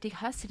 50-50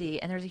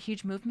 custody, and there's a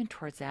huge movement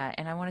towards that.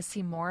 And I want to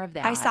see more of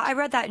that. I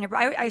read that in your.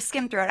 I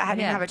skimmed through it. I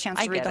didn't have a chance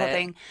to read the whole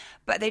thing,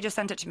 but they just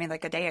sent it to me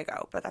a day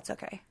ago. But that's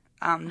okay.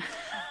 So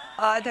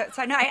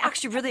I know I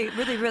actually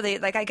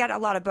really I get a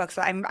lot of books.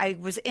 I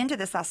was into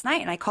this last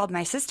night, and I called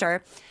my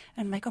sister,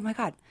 and I'm like, oh my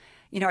God.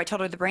 I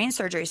told her the brain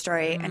surgery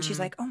story, and she's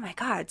like, oh my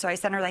God. So I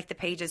sent her the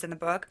pages in the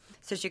book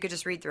so she could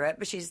just read through it.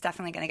 But she's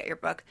definitely going to get your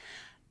book.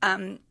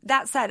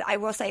 That said, I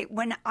will say,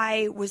 when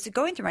I was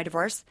going through my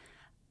divorce,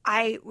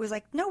 I was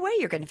like, no way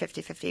you're getting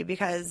 50-50,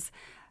 because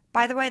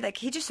by the way. Like,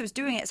 he just was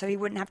doing it so he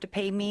wouldn't have to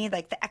pay me,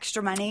 like, the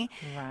extra money.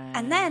 Right.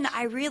 And then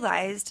I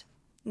realized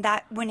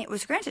that when it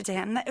was granted to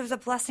him, that it was a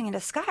blessing in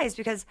disguise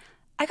because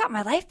I got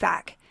my life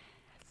back.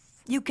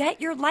 You get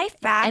your life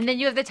back. And then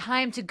you have the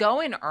time to go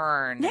and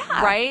earn,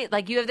 right?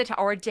 Like, you have the time,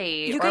 or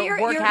date, you or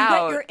get work you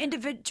out. get your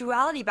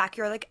individuality back.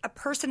 You're like a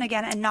person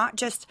again and not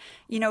just,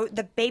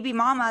 the baby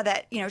mama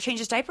that,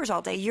 changes diapers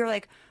all day. You're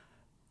like,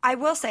 I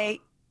will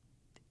say,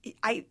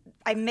 I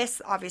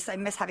miss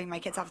having my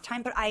kids all the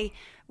time, but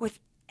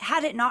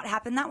had it not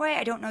happened that way,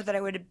 I don't know that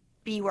I would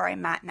be where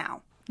I'm at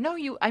now. No,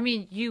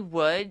 you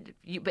would,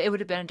 but it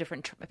would have been a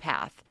different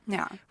path.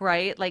 Yeah.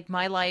 Right? Like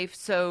my life.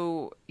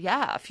 So,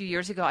 yeah, a few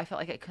years ago, I felt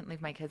like I couldn't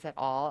leave my kids at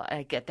all.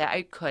 I get that.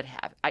 I could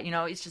have.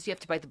 It's just you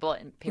have to bite the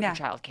bullet and pay for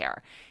childcare.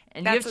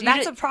 And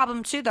that's a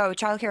problem, too, though.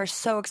 Childcare is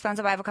so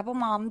expensive. I have a couple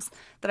moms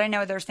that I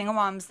know, they're single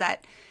moms,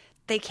 that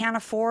they can't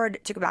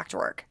afford to go back to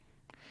work.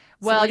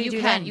 So well, you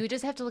can. Then? You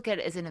just have to look at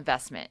it as an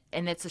investment.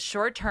 And it's a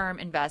short-term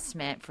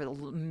investment for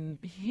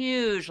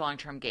huge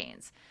long-term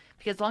gains.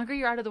 Because the longer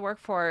you're out of the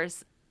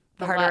workforce,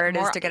 the harder it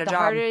is to get a job. The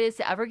harder it is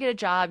to ever get a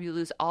job. You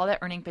lose all that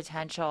earning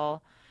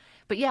potential.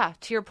 But yeah,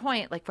 to your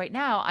point, like right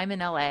now, I'm in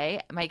LA.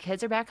 My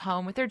kids are back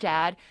home with their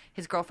dad.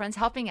 His girlfriend's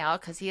helping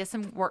out because he has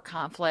some work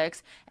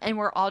conflicts. And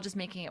we're all just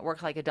making it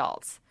work like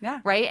adults.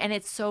 Yeah. Right? And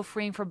it's so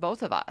freeing for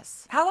both of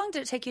us. How long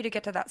did it take you to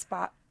get to that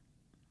spot?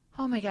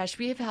 Oh my gosh,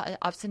 we have had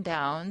ups and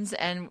downs,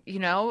 and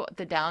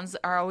the downs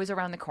are always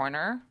around the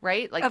corner,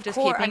 right? Like, just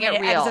keeping it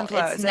real.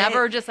 It's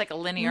never just like a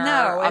linear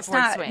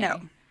upward swing.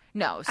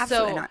 No. Absolutely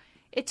So not.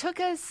 It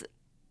took us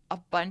a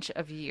bunch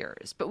of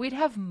years, but we'd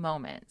have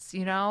moments,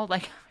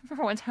 like I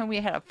remember one time we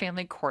had a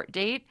family court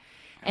date,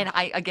 and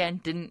I again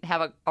didn't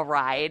have a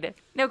ride.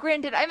 Now,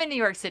 granted, I'm in New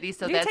York City,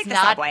 so that's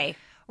not subway.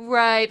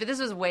 Right, but this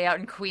was way out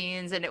in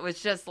Queens, and it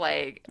was just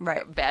like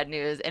bad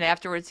news. And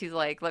afterwards, he's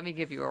like, "Let me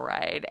give you a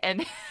ride,"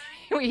 and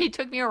he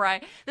took me a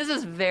ride. This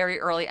was very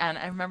early on.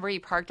 I remember he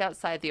parked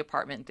outside the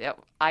apartment that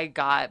I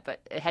got,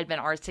 but it had been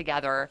ours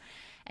together.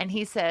 And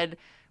he said,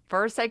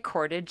 "First I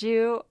courted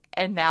you,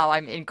 and now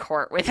I'm in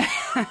court with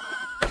you."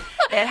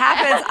 It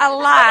happens a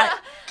lot.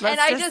 And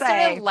I just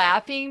started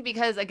laughing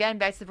because, again,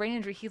 back to the brain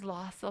injury, he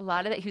lost a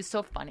lot of that. He was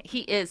so funny. He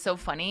is so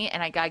funny,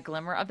 and I got a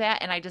glimmer of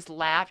that, and I just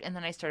laughed, and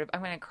then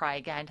I'm going to cry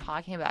again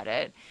talking about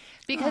it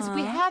because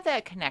we have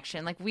that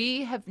connection. Like,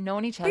 we have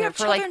known each other We have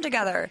children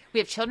together.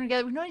 We have children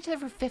together. We've known each other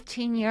for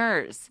 15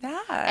 years.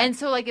 Yeah. And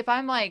so, like, if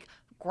I'm, like,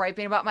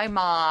 griping about my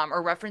mom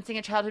or referencing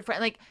a childhood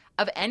friend, like,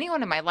 of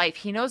anyone in my life,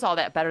 he knows all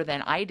that better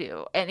than I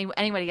do.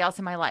 Anybody else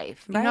in my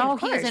life. Right, of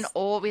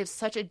course. We have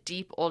such a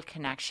deep old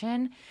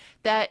connection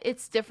that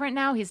it's different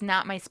now. He's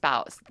not my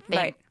spouse.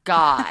 Thank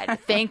God.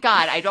 Thank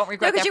God. I don't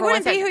regret that. Because you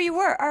wouldn't be who you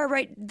are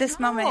right this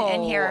moment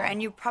in here,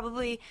 and you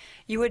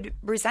would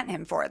resent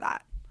him for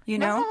that.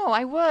 No,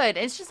 I would.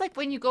 It's just like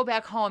when you go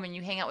back home and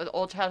you hang out with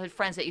old childhood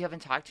friends that you haven't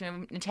talked to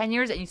in 10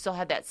 years and you still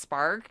have that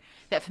spark,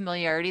 that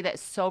familiarity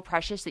that's so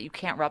precious that you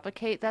can't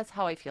replicate. That's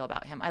how I feel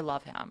about him. I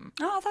love him.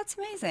 Oh, that's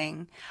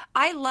amazing.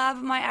 I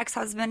love my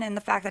ex-husband and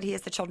the fact that he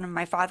is the children of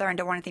my father and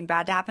don't want anything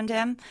bad to happen to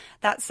him.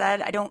 That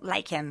said, I don't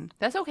like him.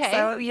 That's okay.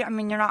 So, you're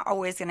not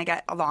always going to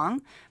get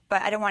along,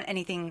 but I don't want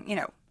anything,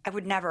 I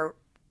would never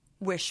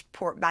wish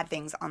bad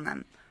things on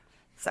them.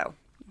 So,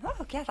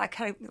 that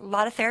kind of a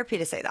lot of therapy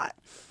to say that.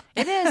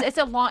 It is. It's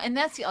a long, and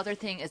that's the other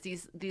thing is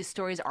these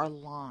stories are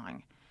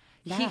long.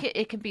 Yeah.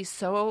 It can be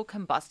so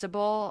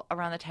combustible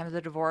around the time of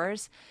the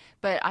divorce,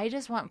 but I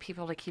just want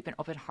people to keep an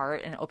open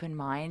heart and open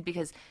mind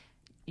because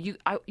you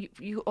owe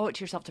it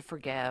to yourself to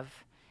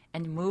forgive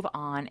and move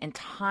on. And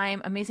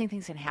amazing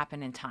things can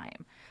happen in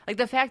time. Like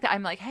the fact that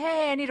I'm like,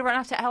 hey, I need to run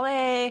off to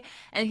LA.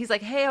 And he's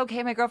like, hey,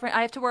 okay, my girlfriend,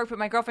 I have to work, but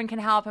my girlfriend can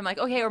help. I'm like,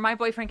 okay, or my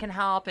boyfriend can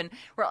help. And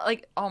we're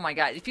like, oh my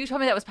God, if you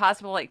told me that was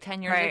possible like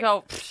 10 years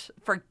ago,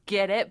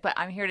 forget it. But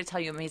I'm here to tell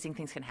you amazing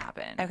things can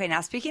happen. Okay,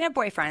 now speaking of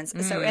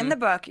boyfriends, so in the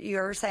book,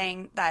 you're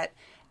saying that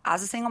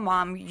as a single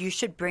mom, you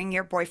should bring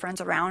your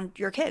boyfriends around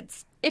your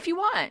kids. If you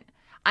want.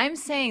 I'm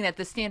saying that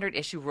the standard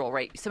issue rule,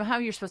 right? Somehow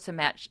you're supposed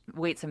to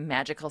wait some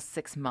magical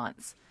 6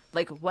 months.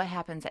 Like, what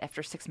happens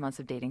after 6 months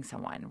of dating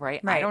someone, right?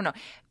 I don't know.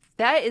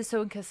 That is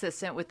so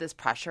inconsistent with this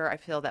pressure I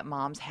feel that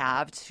moms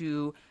have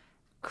to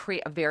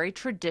create a very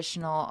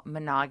traditional,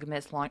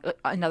 monogamous,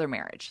 another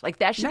marriage. Like,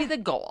 that should be the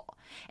goal.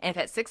 And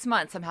if at 6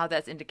 months, somehow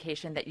that's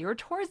indication that you're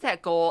towards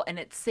that goal and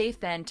it's safe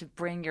then to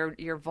bring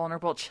your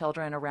vulnerable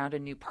children around a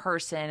new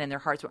person and their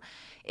hearts.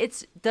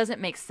 It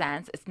doesn't make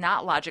sense. It's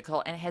not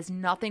logical, and it has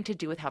nothing to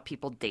do with how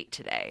people date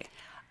today.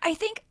 I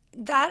think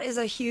that is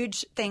a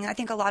huge thing. I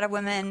think a lot of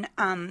women,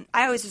 I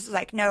always was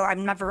like, no,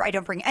 I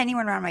don't bring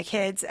anyone around my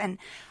kids. And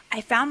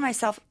I found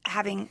myself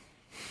having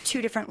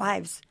two different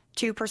lives,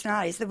 two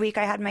personalities. The week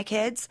I had my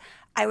kids,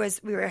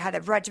 we had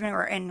a regimen. We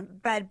were in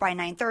bed by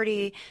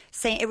 9:30.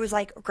 It was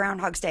like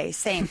Groundhog's Day.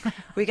 Same.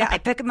 I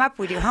pick them up.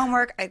 We do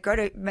homework. I go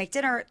to make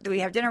dinner. We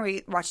have dinner.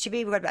 We watch TV.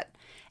 We go to bed.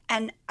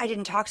 And I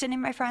didn't talk to any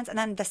of my friends. And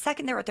then the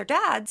second they were at their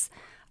dad's,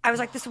 I was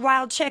like this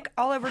wild chick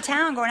all over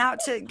town, going out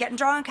to getting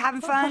drunk,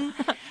 having fun.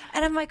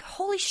 And I'm like,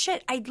 holy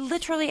shit, I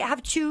literally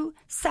have two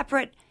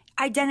separate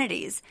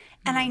identities.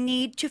 And I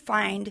need to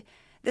find,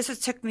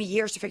 took me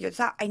years to figure this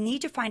out. I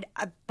need to find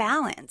a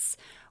balance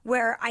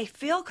where I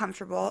feel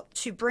comfortable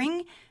to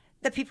bring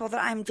the people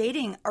that I'm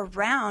dating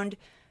around.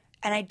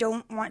 And I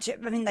don't want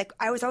to,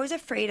 I was always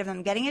afraid of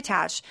them getting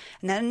attached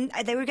and then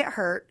they would get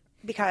hurt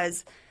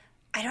because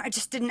I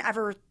just didn't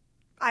ever,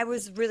 I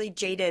was really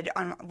jaded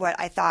on what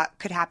I thought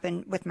could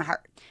happen with my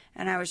heart.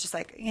 And I was just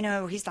like,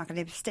 he's not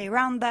going to stay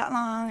around that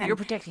long. And you're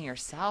protecting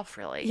yourself,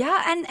 really.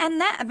 Yeah.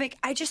 And that,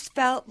 I just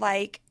felt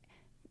like,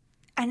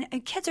 and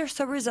kids are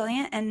so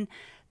resilient and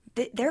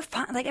they're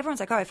fine. Like everyone's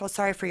like, oh, I feel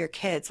sorry for your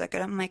kids. Like,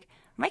 and I'm like,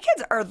 my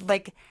kids are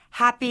like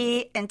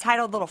happy,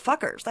 entitled little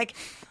fuckers. Like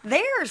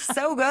they are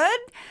so good.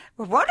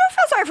 Why do I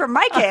feel sorry for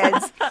my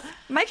kids?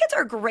 My kids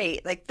are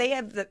great. Like they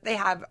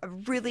have a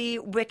really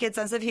wicked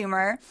sense of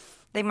humor.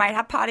 They might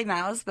have potty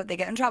mouths, but they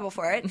get in trouble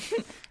for it.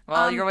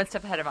 Well, you're one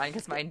step ahead of mine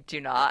because mine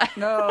do not.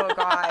 No,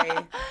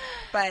 guy.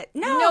 But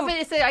No, but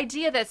it's the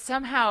idea that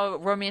somehow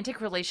romantic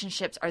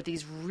relationships are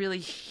these really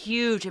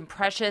huge and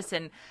precious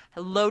and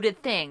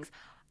loaded things.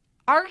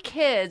 Our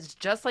kids,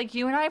 just like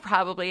you and I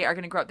probably, are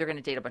going to grow up. They're going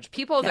to date a bunch of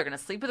people. Yep. They're going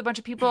to sleep with a bunch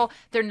of people.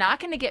 They're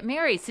not going to get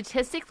married.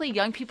 Statistically,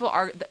 young people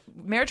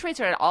marriage rates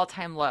are at an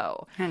all-time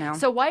low. I know.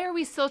 So why are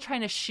we still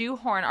trying to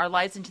shoehorn our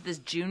lives into this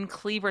June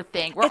Cleaver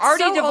thing? We're it's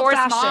already so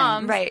divorced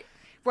moms. Right.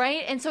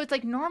 Right? And so it's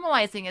like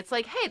normalizing. It's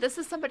like, hey, this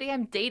is somebody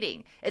I'm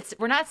dating.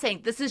 We're not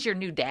saying this is your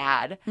new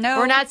dad. No.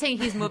 We're not saying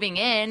he's moving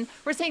in.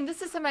 We're saying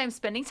this is somebody I'm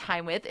spending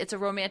time with. It's a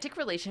romantic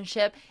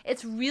relationship.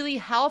 It's really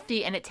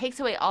healthy and it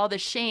takes away all the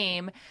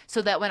shame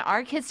so that when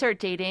our kids start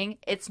dating,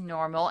 it's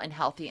normal and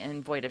healthy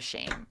and void of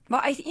shame.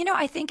 Well,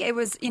 I think it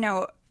was,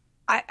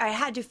 I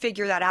had to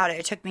figure that out.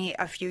 It took me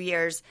a few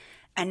years.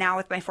 And now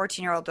with my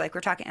 14-year-old, like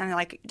we're talking, and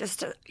like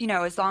just,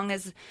 as long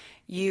as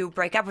you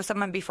break up with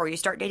someone before you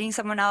start dating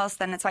someone else,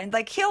 then it's fine.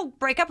 Like he'll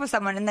break up with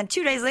someone and then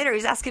 2 days later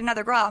he's asking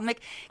another girl. I'm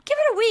like, give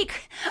it a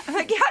week. I'm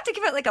like, you have to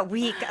give it like a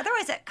week.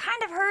 Otherwise it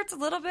kind of hurts a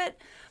little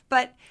bit.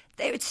 But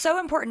it's so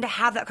important to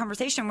have that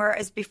conversation.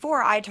 Whereas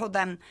before I told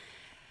them,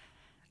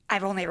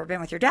 I've only ever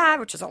been with your dad,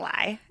 which is a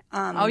lie.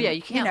 Oh yeah,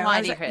 you can't lie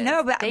to your kids.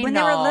 No, but when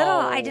know. they were little,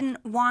 I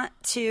didn't want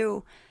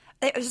to.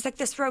 It was just like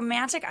this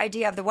romantic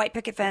idea of the white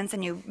picket fence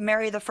and you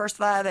marry the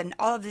first love and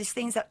all of these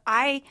things that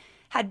I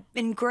had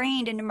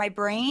ingrained into my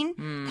brain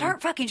that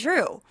aren't fucking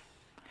true.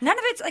 None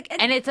of it's like...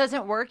 And it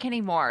doesn't work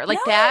anymore. Like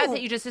No.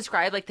 that you just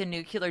described, like the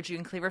nuclear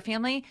June Cleaver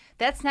family,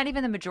 that's not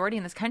even the majority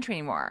in this country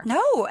anymore.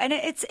 No, and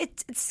it's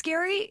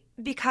scary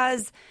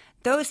because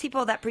those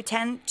people that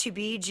pretend to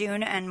be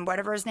June and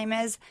whatever his name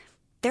is,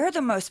 they're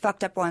the most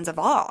fucked up ones of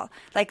all.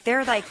 Like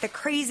they're like the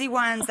crazy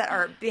ones that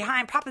are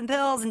behind popping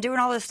pills and doing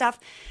all this stuff.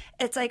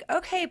 It's like,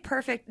 okay,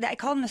 perfect. I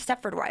call them the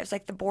Stepford wives,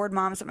 like the bored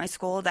moms at my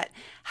school that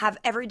have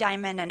every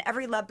diamond and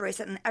every love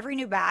bracelet and every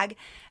new bag.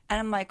 And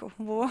I'm like,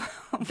 whoa.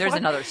 There's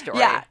another story.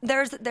 Yeah,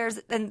 there's,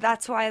 and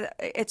that's why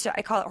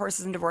I call it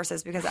horses and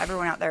divorces because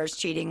everyone out there is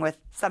cheating with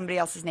somebody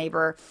else's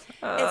neighbor.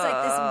 It's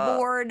like this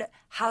bored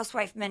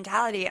housewife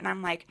mentality. And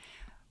I'm like,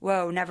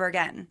 whoa, never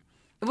again.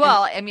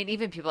 Well, I mean,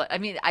 even people,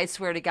 I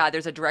swear to God,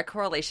 there's a direct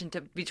correlation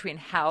between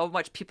how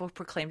much people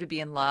proclaim to be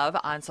in love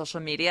on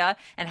social media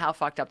and how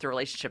fucked up the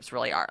relationships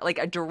really are. Like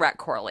a direct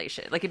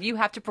correlation. Like if you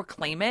have to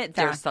proclaim it,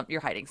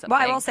 you're hiding something.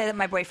 Well, I will say that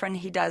my boyfriend,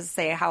 he does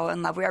say how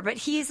in love we are, but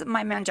he's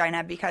my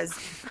mangina because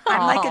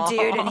I'm like a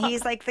dude and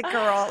he's like the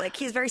girl. Like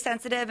he's very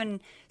sensitive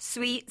and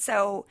sweet.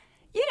 So,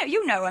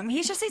 you know him.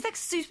 He's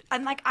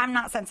like, I'm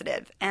not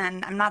sensitive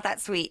and I'm not that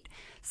sweet.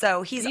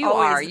 So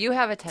you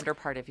have a tender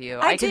part of you.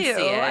 I can see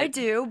it. I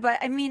do. But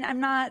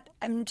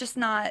I'm just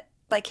not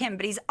like him.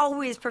 But he's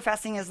always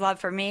professing his love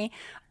for me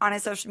on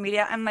his social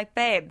media. I'm like,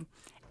 babe,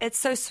 it's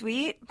so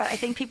sweet. But I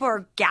think people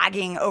are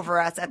gagging over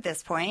us at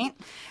this point.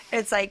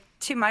 It's like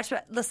too much.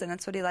 But listen,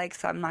 that's what he likes.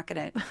 So I'm not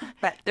going to.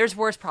 But there's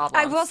worse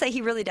problems. I will say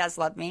he really does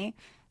love me.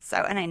 So,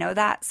 and I know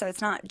that. So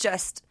it's not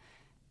just,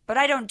 but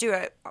I don't do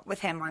it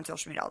with him on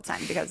social media all the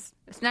time because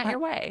it's not your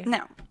way.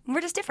 No, we're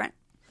just different.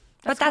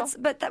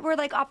 But we're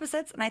like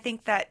opposites, and I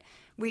think that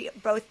we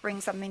both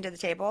bring something to the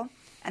table,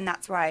 and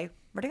that's why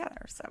we're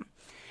together. So,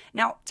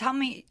 now tell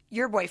me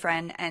your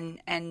boyfriend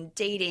and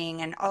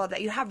dating and all of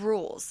that. You have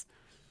rules,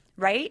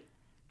 right?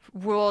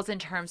 Rules in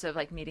terms of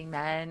like meeting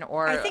men,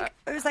 or I think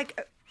it was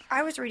like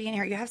I was reading in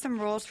here. You have some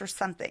rules for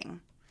something.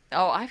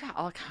 Oh, I've got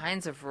all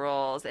kinds of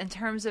rules in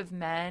terms of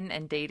men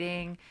and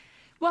dating.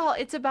 Well,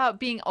 it's about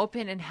being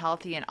open and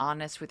healthy and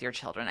honest with your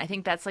children. I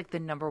think that's like the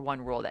number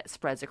one rule that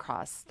spreads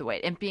across the way.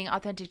 And being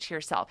authentic to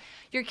yourself.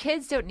 Your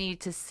kids don't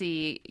need to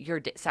see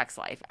your sex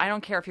life. I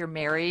don't care if you're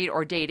married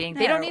or dating.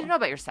 No. They don't need to know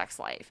about your sex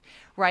life,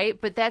 right?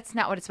 But that's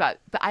not what it's about.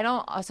 But a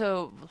lot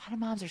of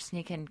moms are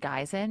sneaking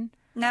guys in.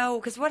 No,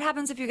 because what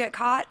happens if you get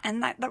caught?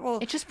 And that will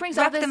it just brings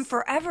wreck all them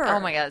forever. Oh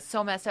my God, it's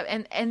so messed up.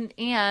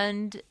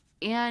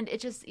 And it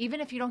just, even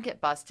if you don't get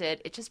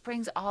busted, it just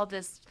brings all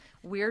this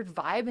weird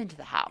vibe into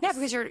the house. Yeah,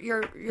 because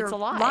you're it's a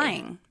lie.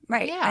 lying,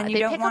 right? Yeah, and you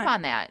they don't pick up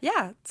on that.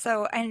 Yeah.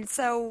 So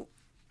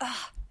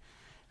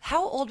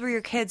How old were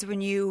your kids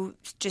when you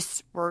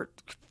just were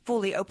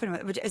fully open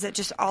with it? Is it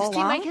just all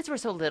along? My kids were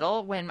so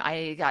little when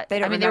I got. They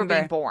don't they were remember.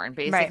 being born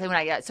basically Right. when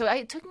I got. So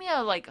it took me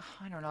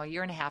a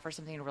year and a half or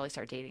something to really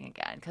start dating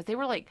again because they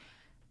were like.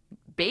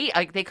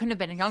 Like they couldn't have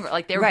been younger.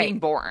 Like they were Right. being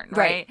born, Right.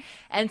 right?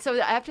 And so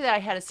after that, I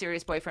had a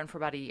serious boyfriend for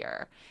about a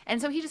year, and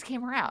so he just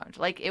came around.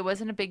 Like it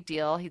wasn't a big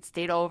deal. He'd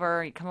stayed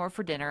over. He'd come over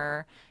for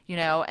dinner,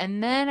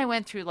 And then I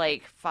went through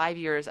like 5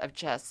 years of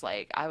just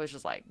like I was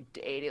just like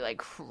dating like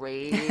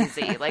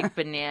crazy, like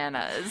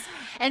bananas.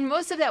 And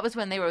most of that was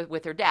when they were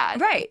with their dad,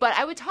 Right? But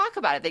I would talk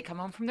about it. They'd come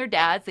home from their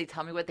dads. They'd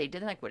tell me what they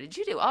did. And like, what did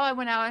you do? Oh, I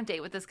went out on a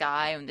date with this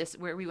guy, and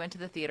where we went to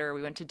the theater,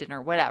 we went to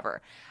dinner,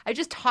 whatever. I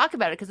just talk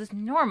about it because it's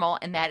normal,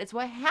 and that is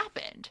what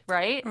happened,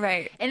 right?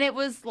 Right. And it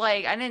was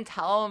like I didn't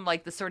tell him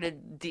like the sort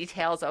of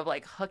details of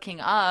like hooking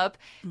up.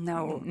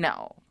 No.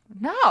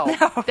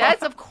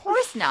 That's of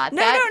course not.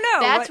 No.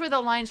 That's where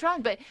the line's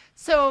drawn. But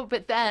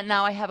then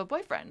now I have a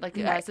boyfriend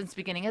since the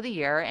beginning of the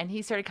year, and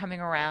he started coming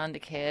around the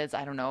kids.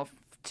 I don't know.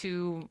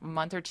 2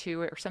 month or 2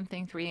 or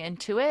something, 3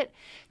 into it,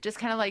 just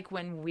kind of like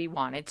when we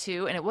wanted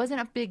to, and it wasn't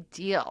a big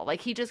deal.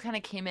 Like he just kind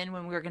of came in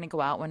when we were going to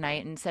go out one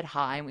night and said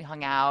hi, and we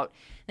hung out.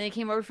 Then he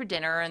came over for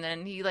dinner, and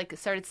then he like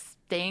started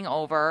staying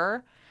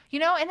over,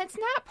 and it's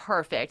not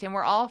perfect, and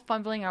we're all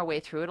fumbling our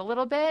way through it a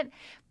little bit,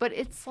 but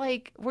it's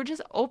like we're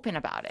just open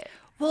about it.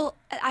 Well,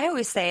 I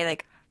always say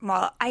like,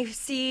 well, I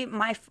see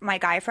my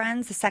guy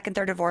friends, the second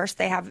they're divorced,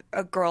 they have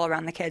a girl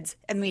around the kids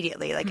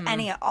immediately, like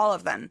all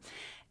of them.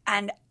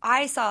 And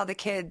I saw the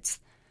kids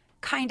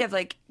kind of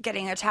like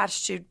getting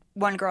attached to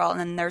one girl, and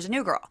then there's a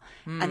new girl,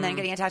 and then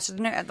getting attached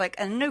to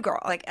a new girl.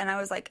 Like, and I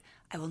was like,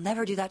 I will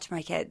never do that to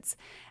my kids.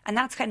 And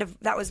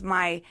that was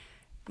my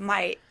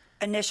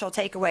initial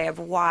takeaway of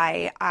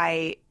why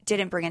I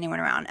didn't bring anyone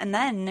around. And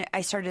then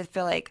I started to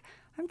feel like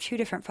I'm 2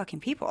 different fucking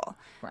people.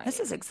 Right. This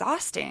is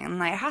exhausting, and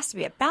like, it has to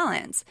be a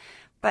balance.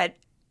 But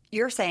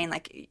you're saying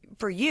like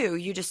for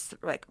you just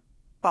like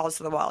balls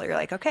to the wall. You're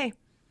like, okay,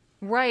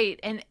 right,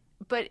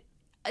 but.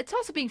 It's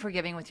also being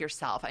forgiving with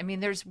yourself. I mean,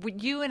 there's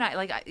you and I,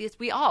 like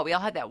we all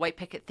had that white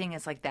picket thing.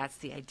 It's like that's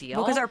the ideal.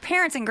 Well, because our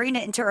parents ingrained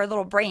it into our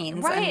little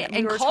brains, right? And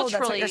we were told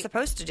that's what you're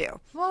supposed to do.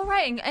 Well,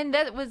 right, and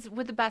that was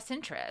with the best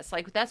interest.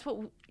 Like that's what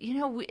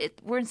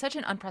we're in such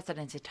an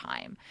unprecedented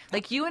time.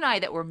 Like you and I,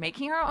 that we're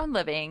making our own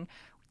living,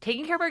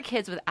 taking care of our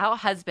kids without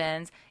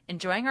husbands,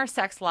 enjoying our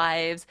sex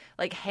lives,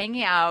 like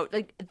hanging out.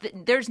 Like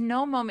there's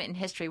no moment in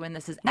history when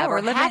this has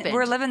ever happened.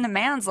 We're living the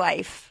man's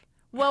life.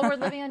 Well, we're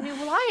living a new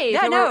life.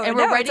 Yeah, we're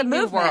writing it's a new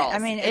movement. worlds. I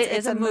mean,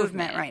 it's a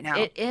movement right now.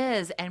 It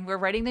is, and we're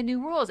writing the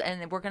new rules,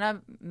 and we're going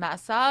to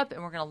mess up,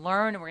 and we're going to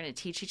learn, and we're going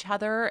to teach each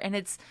other, and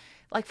it's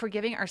like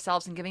forgiving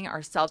ourselves and giving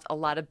ourselves a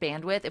lot of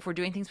bandwidth if we're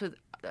doing things with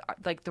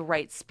like the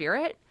right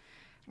spirit.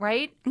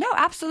 Right? No,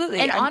 absolutely.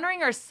 And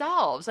honoring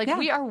ourselves. Like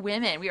we are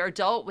women. We are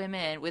adult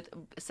women with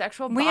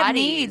sexual bodies. We have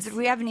needs.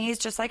 We have needs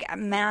just like a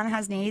man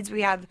has needs.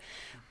 We have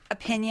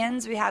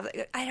opinions. We have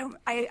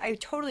I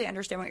totally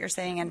understand what you're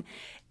saying, and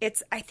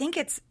I think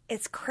it's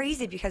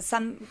crazy because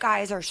some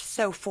guys are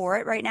so for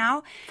it right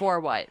now. For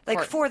what?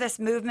 Like for this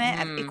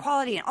movement of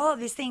equality and all of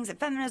these things and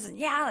feminism.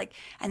 Yeah, like,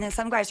 and then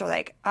some guys are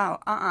like, oh,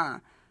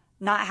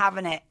 not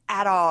having it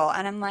at all.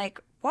 And I'm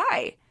like,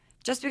 why?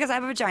 Just because I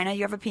have a vagina,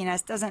 you have a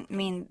penis, doesn't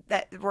mean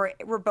that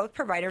we're both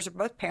providers, we're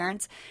both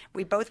parents,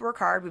 we both work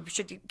hard, we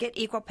should get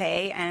equal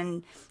pay,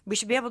 and we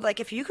should be able to, like,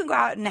 if you can go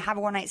out and have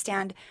a one-night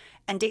stand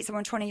and date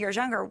someone 20 years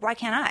younger, why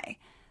can't I?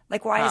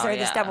 Like, why is there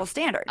this double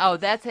standard? Oh,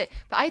 that's it.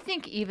 But I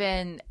think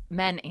even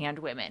men and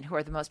women who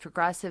are the most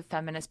progressive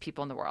feminist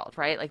people in the world,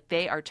 right? Like,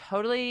 they are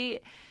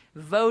totally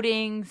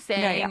voting,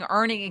 saying,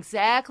 earning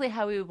exactly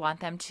how we want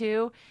them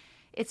to.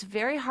 It's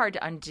very hard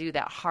to undo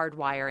that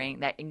hardwiring,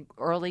 that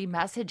early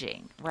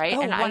messaging, right?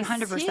 Oh, and 100%.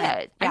 I see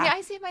it. I mean,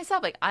 I see it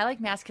myself. Like, I like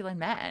masculine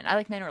men. I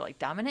like men who are like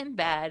dominant in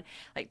bed,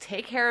 like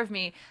take care of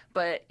me,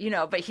 but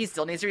he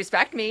still needs to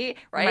respect me,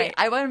 right?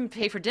 I want him to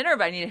pay for dinner,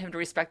 but I need him to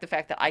respect the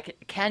fact that I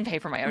can pay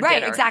for my own dinner.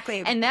 Right,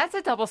 exactly. And that's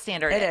a double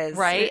standard. It is.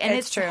 Right? And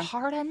it's true.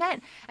 hard on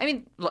men. I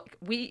mean, look,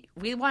 we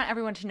want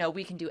everyone to know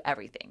we can do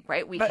everything,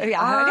 right?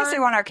 I guess we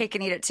want our cake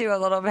and eat it too a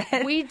little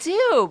bit. We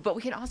do, but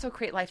we can also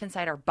create life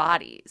inside our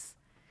bodies.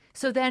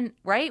 So then,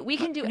 right, we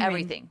can do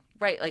everything,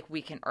 right? Like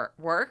we can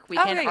work, we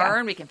can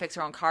earn, we can fix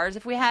our own cars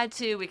if we had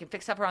to, we can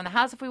fix up around the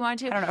house if we wanted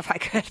to. I don't know if I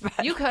could,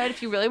 but you could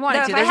if you really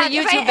wanted to. There's a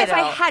YouTube video. If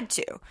I had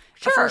to,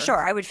 for sure,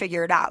 I would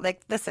figure it out.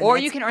 Like, listen, or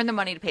you can earn the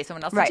money to pay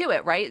someone else to do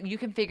it, right? You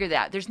can figure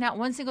that. There's not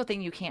one single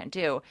thing you can't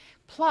do.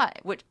 Plus,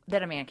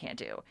 that a man can't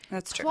do.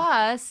 That's true.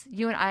 Plus,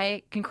 you and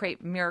I can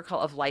create miracle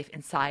of life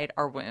inside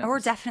our wombs. We're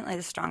definitely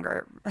the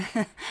stronger.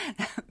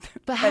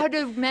 But how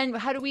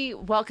do we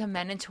welcome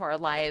men into our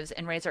lives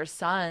and raise our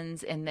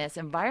sons in this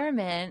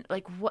environment?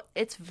 Like, what?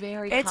 It's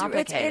very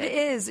complicated. It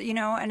is,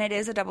 and it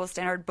is a double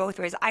standard both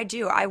ways.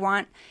 I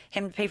want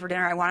him to pay for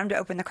dinner. I want him to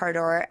open the car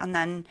door, and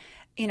then,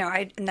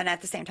 and then at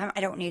the same time,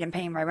 I don't need him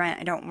paying my rent.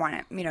 I don't want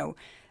it,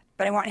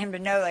 but I want him to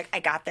know, like, I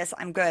got this,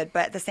 I'm good.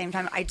 But at the same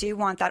time, I do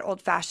want that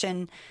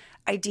old-fashioned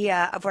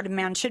idea of what a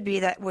man should be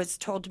that was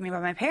told to me by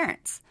my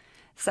parents.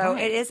 So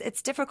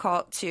it's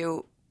difficult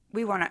to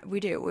We want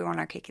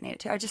our cake and eat it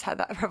too. I just had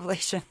that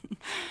revelation.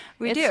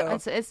 We do.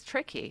 It's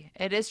tricky.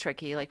 It is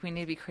tricky. Like, we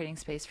need to be creating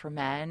space for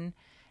men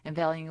and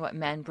valuing what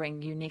men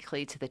bring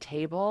uniquely to the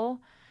table.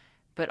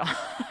 But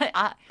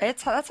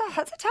that's a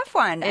tough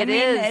one. It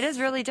is. It is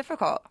really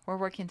difficult. We're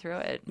working through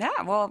it.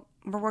 Yeah, well,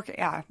 we're working.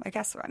 Yeah, I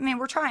guess. I mean,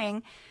 we're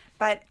trying,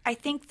 but I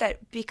think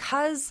that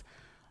because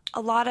a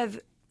lot of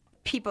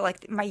people,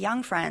 like my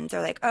young friends,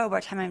 are like, oh, by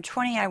the time I'm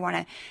 20, I want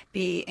to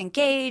be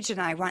engaged,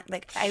 and I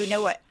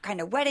know what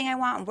kind of wedding I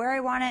want and where I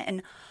want it,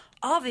 and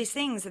all of these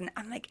things. And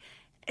I'm like,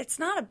 it's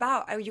not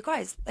about, you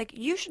guys, like,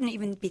 you shouldn't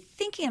even be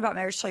thinking about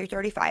marriage till you're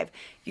 35.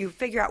 You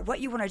figure out what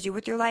you want to do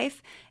with your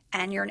life,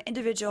 and you're an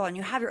individual, and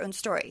you have your own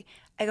story.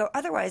 I go,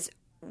 otherwise,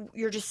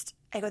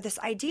 this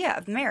idea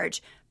of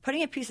marriage,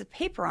 putting a piece of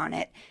paper on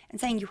it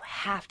and saying you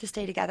have to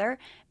stay together,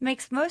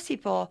 makes most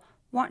people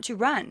want to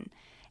run.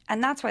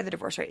 And that's why the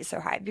divorce rate is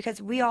so high,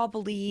 because we all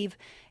believe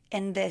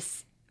in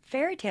this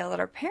fairy tale that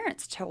our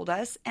parents told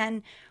us,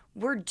 and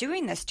we're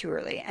doing this too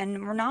early,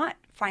 and we're not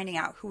finding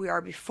out who we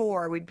are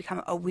before we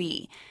become a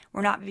we.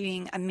 We're not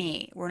being a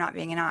me. We're not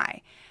being an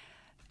I.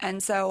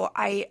 And so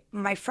I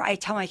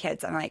tell my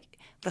kids, I'm like,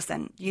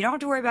 listen, you don't have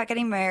to worry about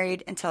getting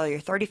married until you're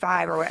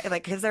 35 or what,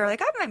 like, because they're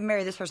like, I might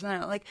marry this person.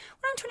 And I'm like,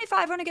 when I'm 25,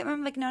 I want to get married.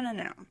 I'm like,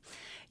 no.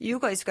 You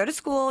guys go to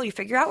school, you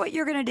figure out what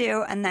you're going to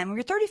do, and then when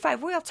you're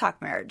 35, we'll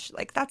talk marriage.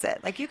 Like, that's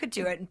it. Like, you could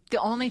do it. The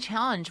only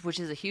challenge,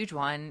 which is a huge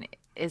one,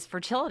 is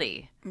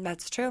fertility.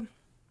 That's true.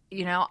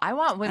 I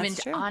want women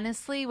to,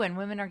 honestly, when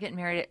women are getting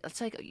married,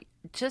 it's like,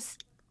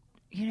 just,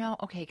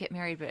 okay, get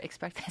married, but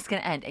expect that it's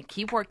going to end, and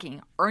keep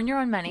working, earn your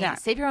own money,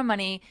 save your own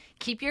money,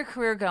 keep your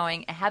career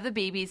going, and have the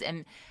babies,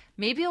 and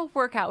maybe you'll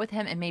work out with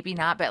him and maybe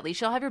not, but at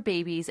least you'll have your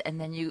babies, and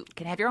then you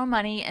can have your own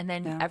money, and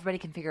then everybody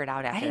can figure it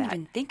out after that. I didn't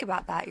even think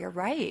about that. You're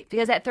right.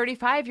 Because at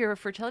 35, your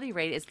fertility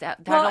rate is down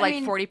to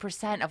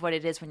 40% of what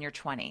it is when you're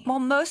 20. Well,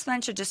 most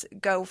men should just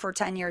go for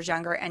 10 years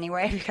younger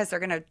anyway, because they're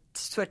going to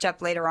switch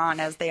up later on,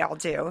 as they all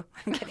do.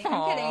 I'm kidding.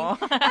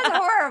 That's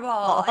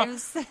horrible.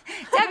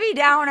 Debbie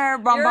Downer.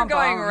 You're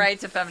going right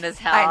to feminist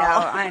hell.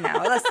 I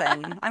know.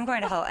 Listen, I'm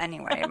going to hell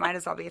anyway. It might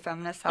as well be a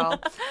feminist hell.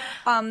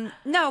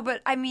 No,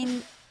 but I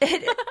mean...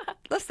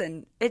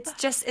 listen,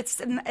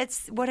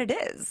 it's what it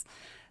is.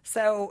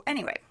 So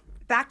anyway,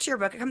 back to your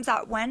book. It comes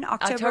out when?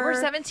 October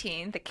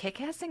 17th. The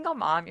Kickass Single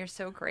Mom. You're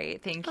so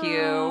great. Thank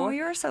you. Oh,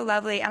 you're so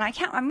lovely. And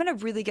I'm going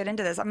to really get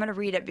into this. I'm going to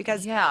read it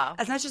because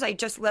as much as I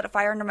just lit a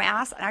fire under my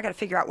ass, and I got to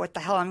figure out what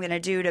the hell I'm going to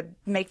do to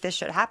make this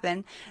shit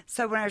happen.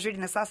 So when I was reading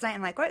this last night,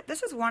 I'm like, what?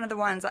 This is one of the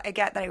ones I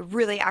get that I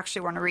really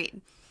actually want to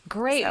read.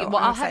 Great. So, well,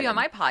 I'll have you on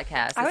my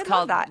podcast. I would it's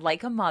called love that.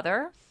 Like a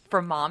Mother.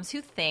 For moms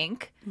who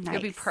think. Nice.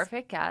 You'll be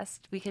perfect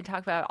guest. We can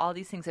talk about all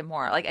these things and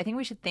more. Like, I think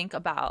we should think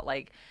about,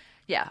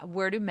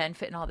 where do men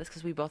fit in all this?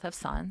 Because we both have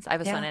sons. I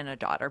have a son and a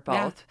daughter,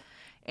 both.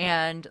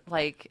 Yeah. And,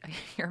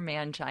 your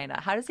man, China.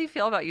 How does he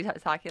feel about you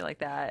talking like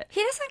that?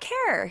 He doesn't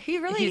care.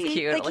 He's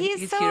cute.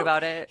 He's cute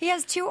about it. He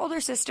has 2 older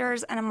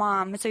sisters and a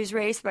mom. So he's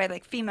raised by,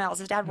 females.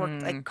 His dad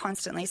worked,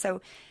 constantly. So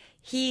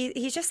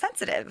he's just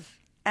sensitive.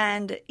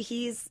 And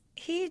he's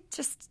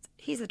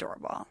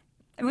adorable.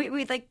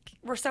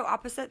 We're so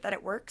opposite that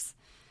it works.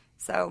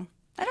 So,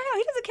 I don't know.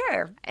 He doesn't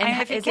care.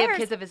 And does he have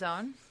kids of his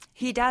own?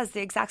 He does,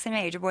 the exact same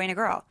age, a boy and a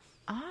girl.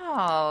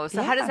 Oh,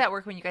 so how does that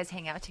work when you guys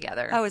hang out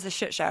together? Oh, it's a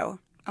shit show.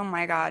 Oh,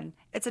 my God.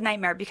 It's a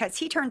nightmare because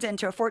he turns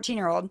into a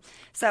 14-year-old.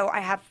 So,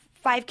 I have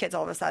 5 kids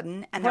all of a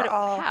sudden. And they're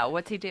all... How?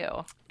 What's he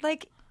do?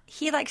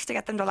 He likes to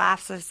get them to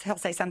laugh. So, he'll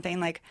say something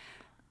like...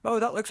 oh,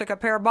 that looks like a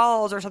pair of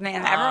balls or something.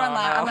 And everyone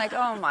laughs. I'm like,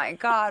 oh, my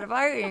God.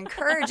 Why are you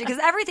encouraging?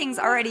 Because everything's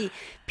already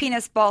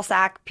penis, ball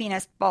sack,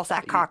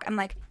 cock. I'm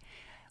like,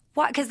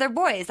 what? Because they're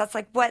boys. That's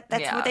what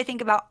they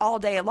think about all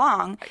day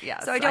long.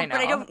 Yes, so I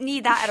don't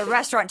need that at a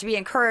restaurant to be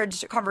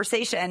encouraged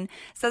conversation.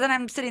 So then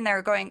I'm sitting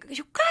there going,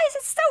 you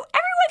guys,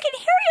 everyone can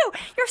hear you.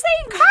 You're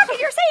saying cock and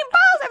you're saying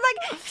balls. I'm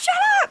like, shut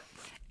up.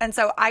 And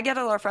so I get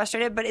a little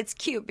frustrated, but it's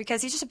cute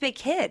because he's just a big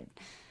kid.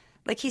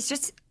 He's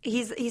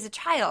a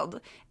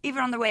child.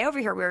 Even on the way over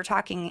here, we were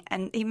talking,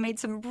 and he made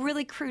some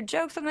really crude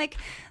jokes. I'm like,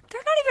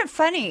 they're not even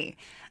funny.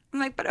 I'm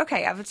like, but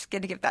okay, I'm just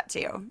going to give that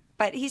to you.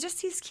 But he's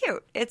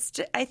cute.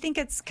 I think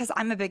it's because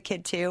I'm a big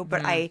kid too,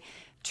 but I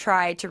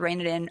try to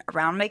rein it in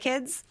around my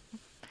kids.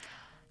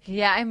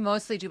 Yeah, I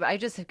mostly do, but I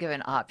just have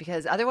given up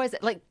because otherwise,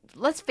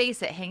 let's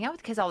face it, hanging out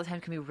with kids all the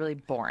time can be really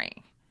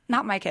boring.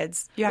 Not my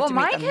kids.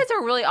 My kids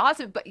are really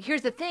awesome, but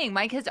here's the thing: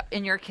 my kids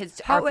and your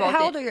kids are both.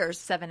 How old are yours?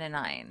 7 and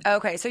 9.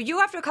 Okay, so you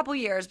after a couple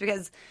years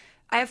because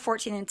I have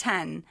 14 and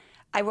 10.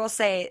 I will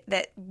say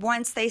that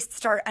once they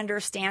start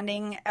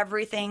understanding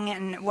everything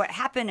and what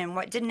happened and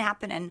what didn't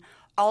happen and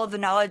all of the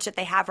knowledge that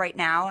they have right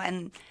now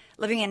and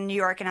living in New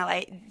York and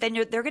LA, then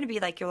they're going to be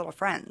like your little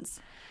friends.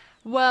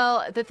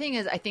 Well, the thing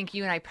is, I think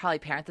you and I probably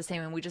parent the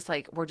same, and we just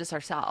we're just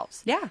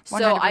ourselves. Yeah, 100%.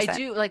 So I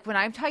do when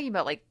I'm talking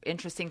about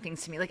interesting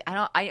things to me.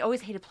 I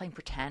always hated playing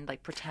pretend.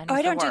 Pretend. Oh,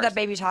 I don't do that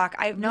baby talk.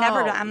 I've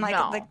never done. I'm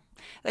like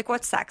Like,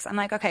 what's sex? I'm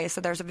like, okay,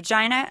 so there's a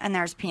vagina and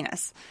there's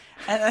penis.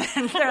 And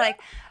then they're like,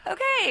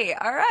 okay,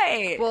 all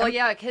right. Well,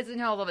 yeah, kids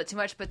know a little bit too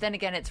much, but then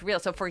again, it's real.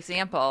 So, for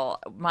example,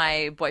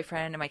 my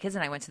boyfriend and my kids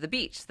and I went to the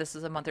beach. This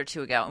was a month or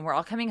two ago, and we're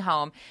all coming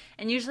home.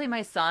 And usually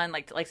my son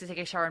likes to take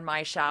a shower in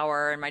my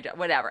shower and my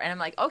whatever. And I'm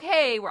like,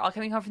 okay, we're all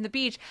coming home from the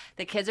beach.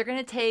 The kids are going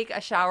to take a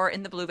shower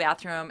in the blue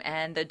bathroom,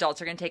 and the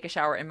adults are going to take a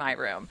shower in my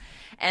room.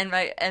 And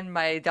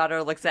my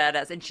daughter looks at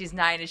us, and she's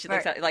 9, and she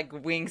looks at like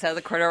winks out of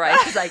the corner of her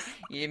eye. She's like,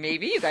 yeah,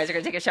 maybe you guys are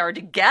going to take a shower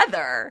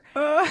together.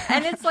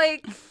 And it's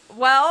like,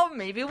 well,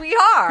 maybe we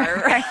are.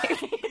 Right.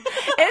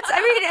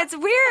 It's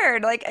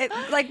weird.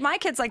 Like my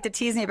kids like to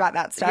tease me about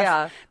that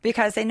stuff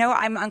because they know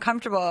I'm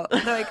uncomfortable.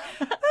 They're like,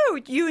 oh,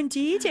 you and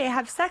DJ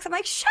have sex. I'm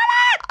like, shut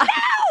up!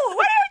 No!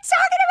 What are you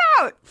talking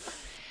about?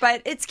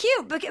 But it's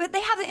cute. But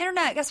they have the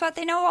internet. Guess what?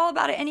 They know all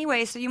about it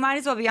anyway, so you might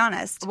as well be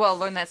honest. Well,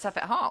 learn that stuff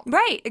at home.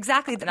 Right,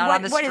 exactly. Not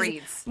on the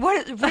streets.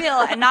 What is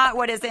real and not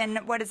what is in,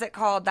 what is it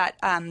called? That,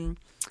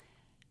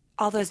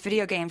 all those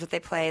video games that they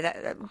play.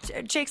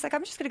 That Jake's like,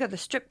 I'm just going to go to the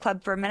strip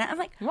club for a minute. I'm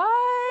like,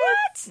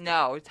 what?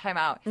 No, time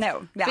out.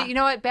 No. Yeah. But you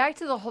know what? Back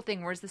to the whole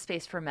thing, where's the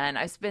space for men?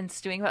 I've been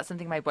stewing about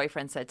something my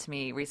boyfriend said to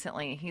me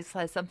recently. He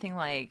said something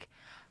like,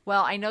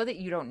 well, I know that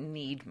you don't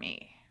need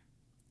me.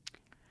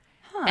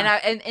 Huh.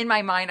 And in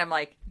my mind, I'm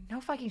like, no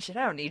fucking shit,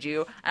 I don't need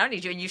you. I don't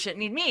need you, and you shouldn't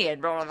need me. And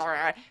blah, blah,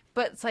 blah.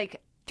 But it's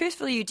like,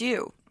 truthfully, you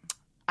do.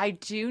 I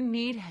do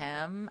need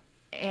him,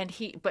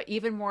 but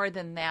even more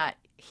than that,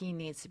 he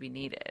needs to be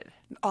needed.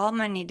 All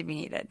men need to be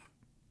needed.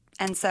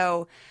 And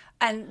so,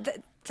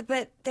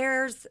 but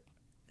there is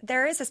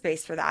a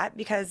space for that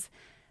because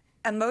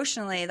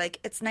emotionally, like,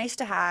 it's nice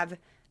to have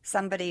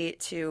somebody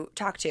to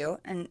talk to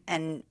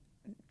and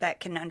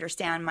that can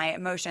understand my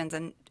emotions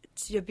and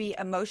to be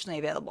emotionally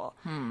available,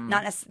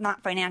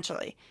 not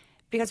financially,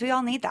 because we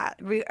all need that.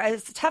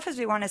 As tough as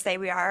we want to say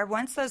we are,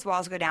 once those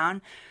walls go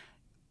down,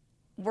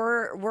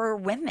 we're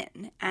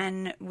women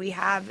and we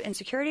have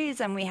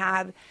insecurities and we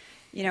have,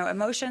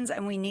 emotions,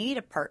 and we need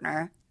a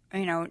partner,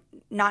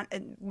 not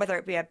whether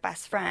it be a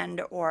best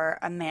friend or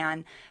a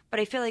man. But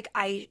I feel like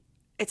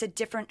it's a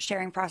different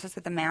sharing process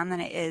with a man than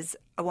it is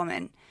a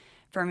woman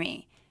for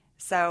me.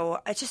 So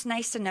it's just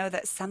nice to know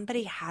that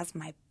somebody has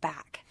my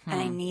back and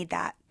I need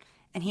that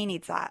and he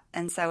needs that.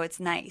 And so it's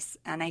nice.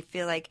 And I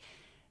feel like,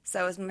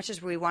 so as much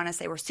as we want to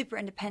say we're super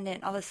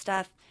independent, all this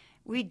stuff,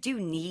 we do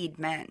need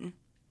men.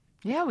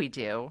 Yeah, we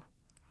do.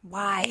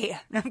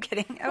 Why? No, I'm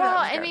kidding. Well,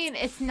 I mean,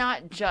 it's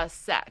not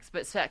just sex,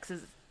 but sex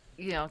is,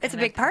 it's a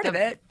big part of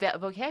it.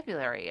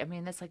 Vocabulary. I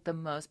mean, that's like the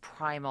most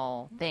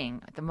primal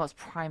thing, the most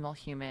primal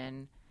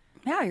human.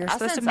 Yeah, you're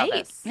supposed to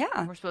mate.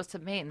 Yeah. We're supposed to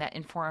mate, and that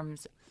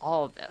informs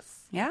all of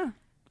this. Yeah.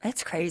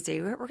 It's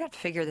crazy. We're going to have to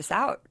figure this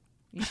out.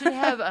 You should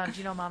have, do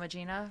you know Mama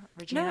Regina?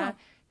 No.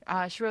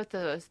 She wrote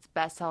the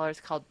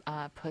bestsellers called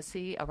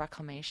Pussy, A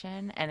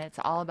Reclamation, and it's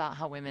all about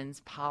how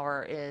women's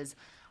power is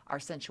our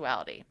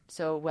sensuality.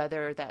 So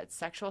whether that's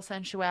sexual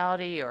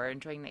sensuality or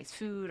enjoying nice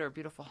food or a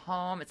beautiful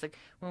home, it's like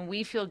when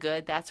we feel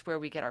good, that's where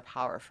we get our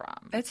power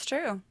from. It's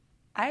true.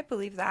 I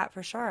believe that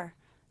for sure.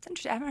 It's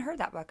interesting. I haven't heard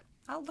that book.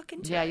 I'll look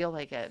into it. Yeah, you'll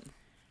like it.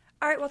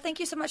 All right. Well, thank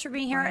you so much for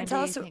being here. And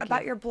tell us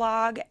about your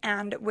blog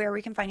and where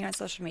we can find you on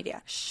social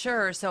media.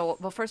 Sure. So,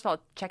 first of all,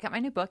 check out my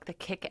new book, The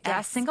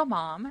Kickass Single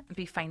Mom.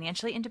 Be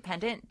financially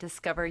independent,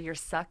 discover your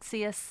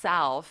sexiest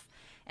self,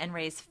 and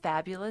raise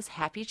fabulous,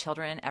 happy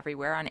children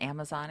everywhere on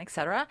Amazon,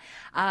 etc.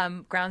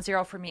 Ground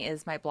zero for me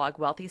is my blog,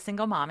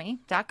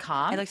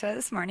 wealthysinglemommy.com. I looked at it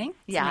this morning.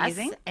 It's yes,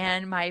 amazing.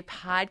 And my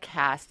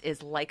podcast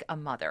is Like a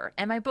Mother.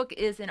 And my book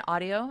is in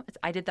audio.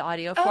 I did the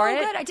audio for it.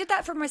 Oh, good. I did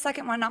that for my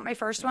second one, not my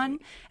first one.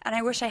 And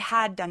I wish I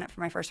had done it for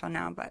my first one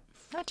now, but...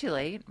 Not too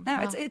late.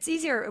 No, it's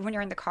easier when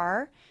you're in the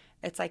car.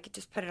 It's like, you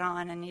just put it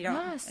on and you don't...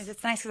 Yes.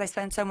 It's nice because I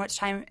spend so much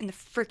time in the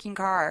freaking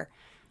car.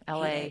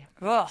 L.A.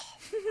 Oh,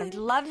 I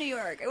love New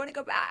York. I want to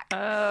go back.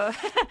 All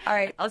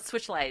right. Let's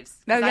switch lives.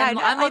 Oh, yeah,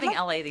 I'm loving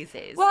L.A. these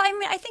days. Well, I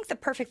mean, I think the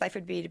perfect life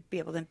would be to be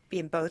able to be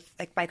in both,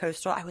 like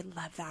bi-coastal. I would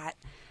love that.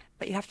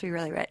 But you have to be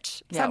really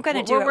rich. So I'm going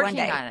to do it one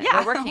day.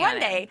 Yeah, we're working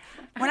one day.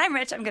 When I'm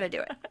rich, I'm going to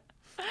do it.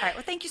 All right.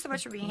 Well, thank you so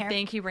much for being here.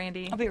 Thank you,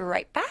 Brandi. I'll be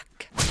right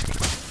back.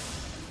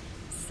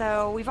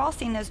 So we've all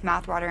seen those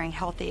mouth-watering,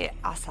 healthy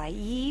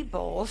acai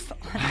bowls on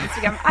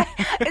Instagram.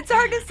 It's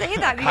hard to say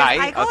that because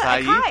I call it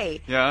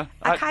acai. Yeah.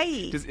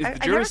 Acai. Is the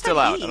jury's still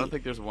out? I don't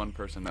think there's one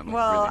person that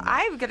well, really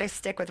I'm going to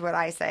stick with what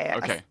I say.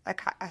 Okay.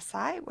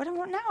 Acai?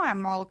 Now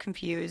I'm all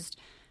confused.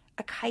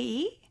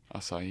 Acai?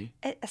 Acai.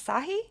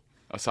 Asahi?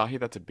 Asahi,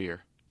 that's a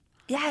beer.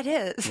 Yeah, it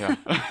is. Yeah.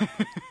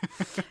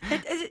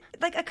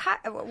 Like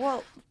acai.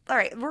 Well, all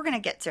right, we're going to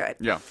get to it.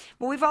 Yeah.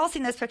 Well, we've all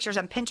seen those pictures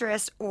on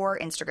Pinterest or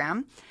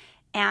Instagram.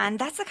 And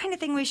that's the kind of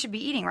thing we should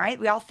be eating, right?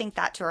 We all think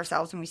that to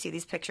ourselves when we see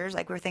these pictures.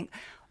 Like we think,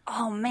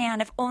 oh,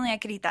 man, if only I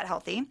could eat that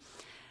healthy.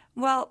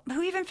 Well,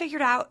 who even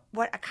figured out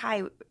what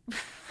acai...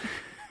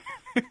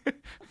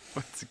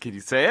 Can you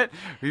say it?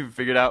 Who even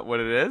figured out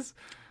what it is?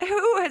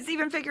 Who has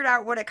even figured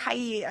out what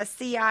acai,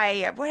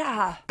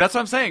 That's what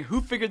I'm saying. Who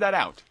figured that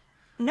out?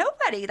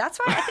 Nobody. That's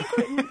why I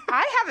think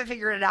I haven't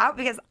figured it out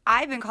because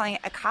I've been calling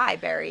it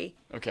acai berry.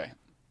 Okay.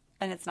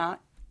 And it's not?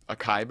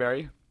 Acai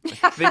berry?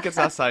 I think it's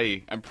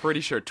acai. I'm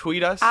pretty sure.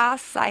 Tweet us.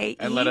 Acai.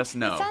 And let us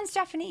know. It sounds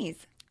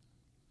Japanese.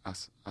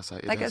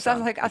 Acai. Like it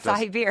sounds like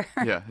Asahi beer.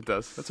 Yeah, it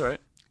does. That's all right.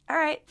 All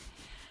right.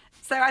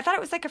 So I thought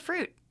it was like a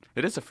fruit.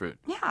 It is a fruit.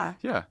 Yeah.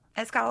 Yeah.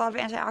 It's got a lot of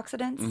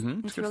antioxidants.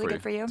 Mm-hmm. It's really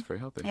good for you. It's very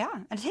healthy. Yeah,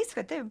 and it tastes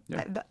good too.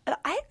 Yeah. But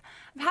I'm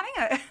having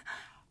a.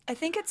 I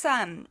think it's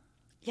I'm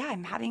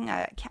having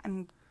a.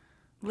 I'm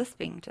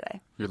lisping today.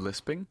 You're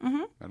lisping?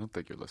 Mm-hmm. I don't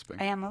think you're lisping.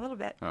 I am a little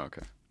bit. Oh,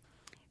 okay.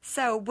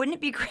 So wouldn't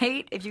it be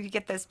great if you could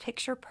get those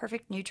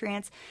picture-perfect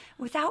nutrients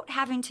without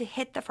having to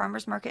hit the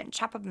farmer's market and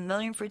chop up a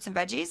million fruits and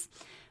veggies?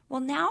 Well,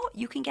 now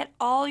you can get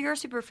all your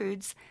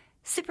superfoods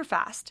super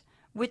fast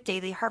with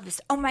Daily Harvest.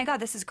 Oh my God,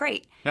 this is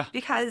great. Yeah.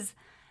 Because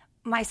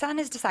my son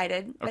has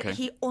decided that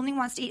he only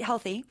wants to eat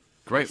healthy.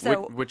 Great.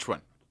 So Which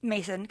one?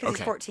 Mason, because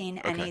he's 14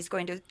 and he's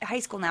going to high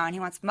school now and he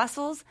wants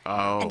muscles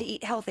and to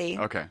eat healthy.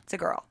 Okay. It's a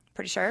girl.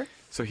 Pretty sure.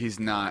 So he's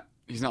not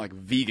like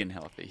vegan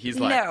healthy. He's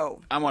like,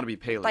 no. I want to be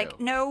paleo. Like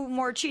no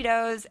more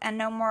Cheetos and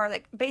no more,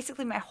 like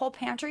basically my whole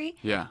pantry.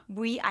 Yeah.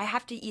 I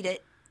have to eat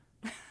it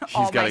He's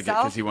got to get,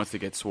 myself. because he wants to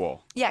get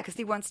swole. Yeah, because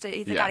he's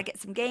got to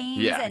get some gains.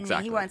 Yeah, and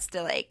exactly. he wants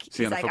to Is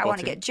he on the I football want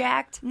to team? get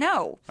jacked.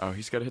 No. Oh,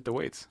 he's got to hit the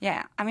weights.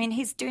 Yeah. I mean,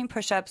 he's doing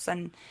push-ups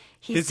and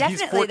he's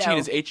He's 14. though,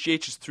 His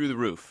HGH is through the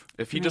roof.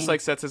 If he just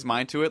like sets his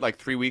mind to it, like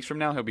 3 weeks from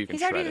now, he'll be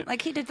he's shredded.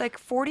 already, he did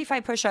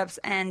 45 push-ups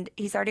and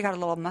he's already got a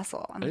little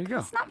muscle. I'm There you go.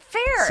 It's not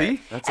fair. See?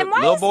 That's and it. why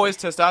Little is- boys,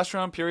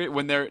 testosterone, period.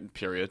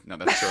 No,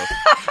 that's true.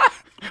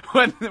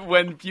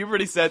 when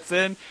puberty sets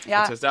in, the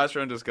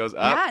testosterone just goes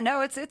up. Yeah,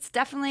 no, it's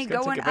definitely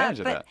gotta going take up. advantage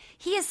of But that.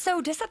 he is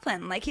so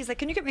disciplined. Like he's like,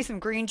 "Can you get me some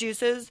green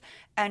juices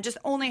and just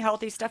only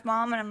healthy stuff,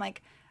 Mom?" And I'm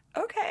like,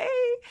 "Okay."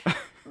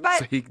 But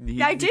So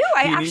I do.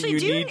 I actually you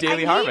do. need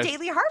Daily I Harvest. need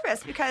Daily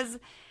Harvest because,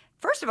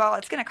 first of all,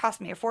 it's going to cost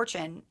me a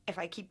fortune if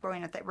I keep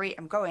going at the rate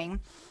I'm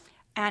going.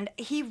 And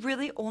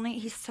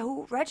he's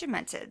so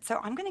regimented. So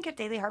I'm going to get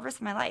Daily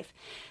Harvest in my life.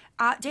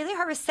 Daily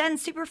Harvest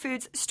sends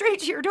superfoods straight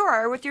to your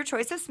door with your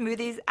choice of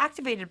smoothies,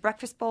 activated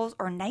breakfast bowls,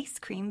 or nice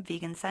cream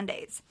vegan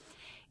sundaes.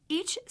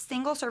 Each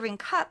single serving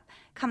cup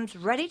comes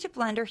ready to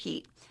blend or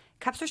heat.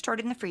 Cups are stored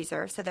in the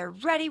freezer, so they're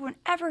ready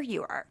whenever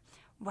you are.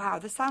 Wow,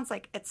 this sounds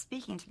like it's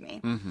speaking to me.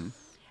 Mm-hmm.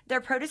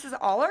 Their produce is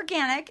all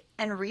organic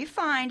and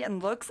refined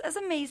and looks as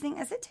amazing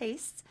as it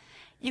tastes.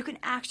 You can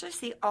actually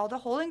see all the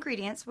whole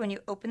ingredients when you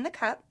open the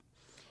cup.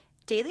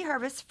 Daily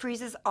Harvest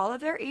freezes all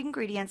of their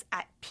ingredients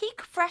at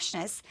peak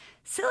freshness,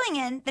 sealing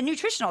in the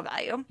nutritional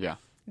value. Yeah.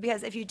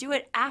 Because if you do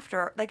it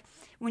after, like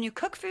when you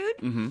cook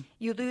food,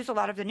 you lose a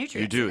lot of the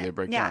nutrients. You do. in it. They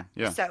break down.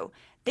 Yeah. So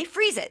they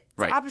freeze it. It's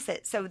Right. the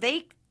opposite. So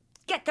they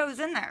get those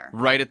in there.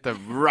 Right at the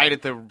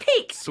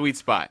Peak. sweet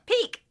spot.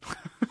 Peak.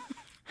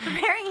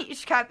 Preparing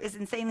each cup is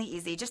insanely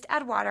easy. Just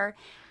add water.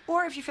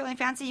 Or if you're feeling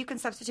fancy, you can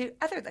substitute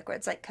other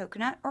liquids like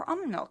coconut or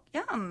almond milk.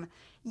 Yum.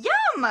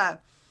 Yum.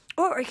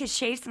 Or you could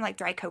shave some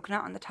dry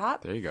coconut on the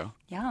top. There you go.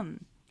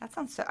 Yum. That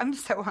sounds I'm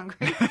so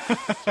hungry.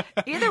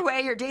 Either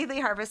way, your Daily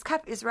Harvest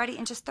cup is ready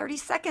in just 30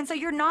 seconds. So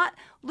you're not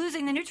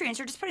losing the nutrients.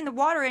 You're just putting the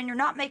water in. You're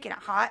not making it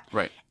hot.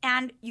 Right.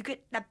 And you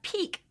get the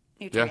peak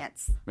Yeah.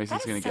 nutrients.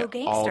 Mason's going going to to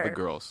get all the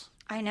girls.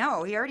 I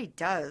know. He already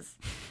does.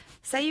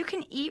 So you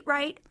can eat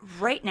right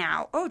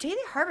now. Oh, Daily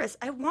Harvest.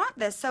 I want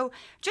this. So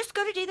just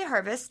go to Daily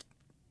Harvest.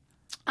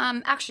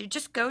 Actually,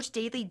 just go to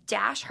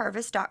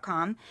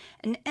daily-harvest.com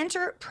and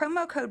enter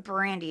promo code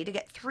Brandi to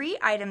get 3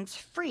 items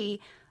free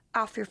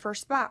off your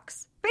first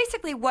box.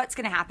 Basically, what's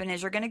going to happen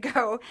is you're going to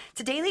go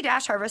to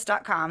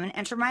daily-harvest.com and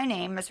enter my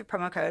name as your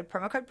promo code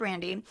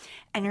Brandi,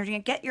 and you're going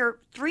to get your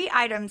 3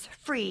 items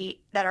free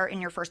that are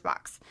in your first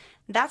box.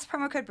 That's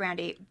promo code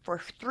Brandi for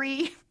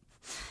 3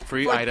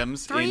 free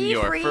items in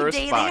your free first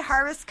Daily box.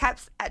 Harvest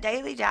cups at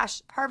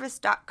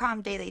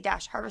daily-harvest.com,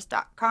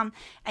 daily-harvest.com,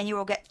 and you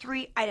will get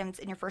 3 items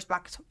in your first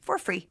box for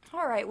free.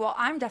 All right. Well,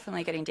 I'm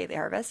definitely getting Daily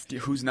Harvest.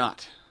 Who's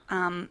not?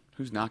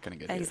 Who's not going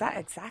to get Daily Harvest?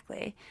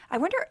 Exactly. I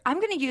wonder.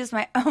 I'm going to use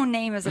my own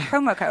name as a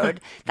promo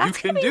code. That's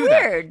you can gonna be do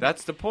weird. that.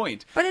 That's the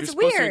point. But You're it's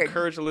supposed weird. to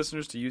encourage the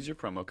listeners to use your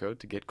promo code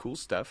to get cool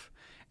stuff,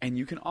 and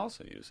you can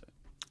also use it.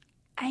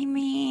 I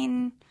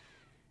mean,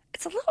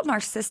 it's a little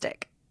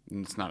narcissistic.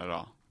 It's not at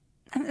all.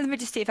 Let me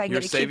just see if I can You're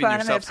get a saving coupon. I'm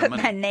going yourself to some put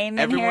money. my name in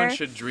Everyone here.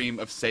 should dream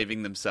of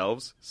saving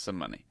themselves some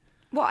money.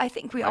 Well, I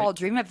think we all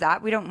dream of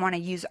that. We don't want to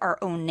use our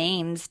own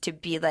names to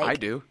be like. I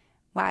do.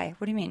 Why?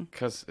 What do you mean?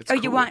 Because it's Oh,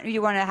 cool. you want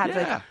to have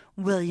Yeah.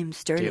 William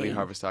Sterling.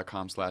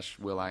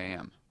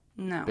 Dailyharvest.com/william.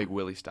 No. Big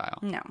Willie style.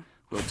 No.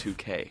 Will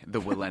 2K.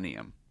 The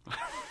Willennium.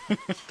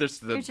 There's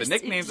the You're just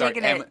nicknames are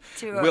taking it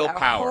to a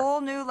willpower. whole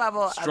new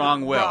level.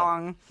 Strong of will.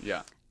 Wrong.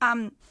 Yeah.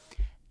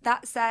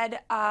 That said,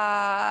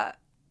 I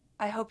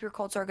hope your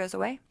cold sore goes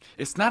away.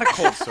 It's not a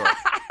cold sore.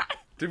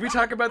 Did we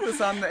talk about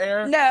this on the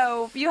air?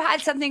 No, you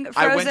had something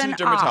frozen I went to a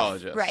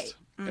dermatologist. off. Right.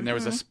 And there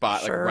was a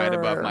spot right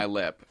above my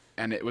lip.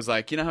 And it was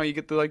you know how you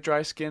get the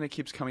dry skin, it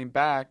keeps coming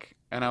back.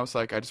 And I was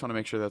like, I just want to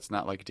make sure that's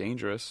not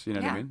dangerous. You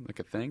know what I mean? Like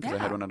a thing. Because I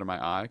had one under my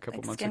eye a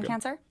couple months skin ago.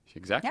 cancer?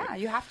 Exactly. Yeah,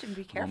 you have to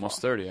be careful. I'm almost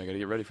 30. I got to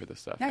get ready for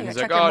this stuff. No, and you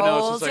he's gotta like, check your oh, no,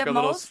 moles. it's just You like have a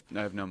little. moles?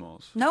 I have no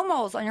moles. No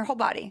moles on your whole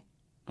body.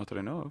 Not that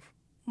I know of.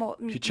 Well,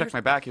 He checked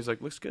my back. He was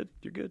like, looks good.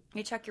 You're good.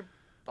 You check your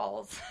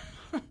balls.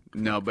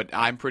 No, but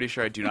I'm pretty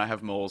sure I do not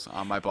have moles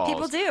on my balls.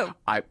 People do.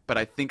 But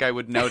I think I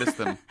would notice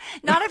them.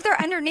 Not if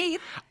they're underneath.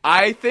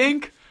 I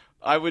think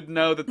I would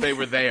know that they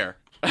were there.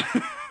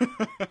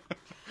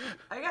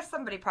 I guess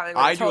somebody probably would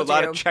have I do a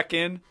lot of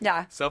check-in,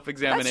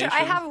 self-examination. That's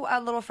true. I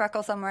have a little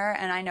freckle somewhere,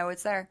 and I know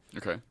it's there.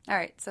 Okay. All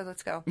right, so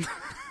let's go.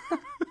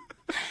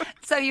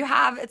 So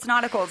it's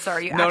not a cold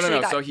sore. No.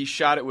 So he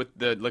shot it with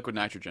the liquid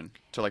nitrogen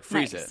to like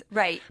freeze it.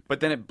 Right.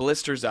 But then it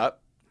blisters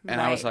up, and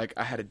I was like,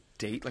 I had a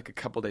date like a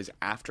couple days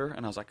after,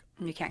 and I was like,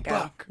 you can't go.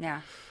 Fuck.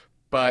 Yeah.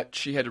 But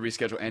she had to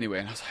reschedule anyway,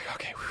 and I was like,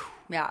 okay, whew.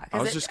 Yeah. I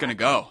was just going to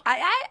go.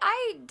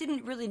 I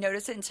didn't really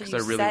notice it until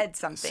you said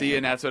something. See,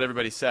 and that's what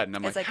everybody said. And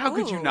I'm like, how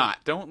could you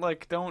not? Don't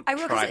I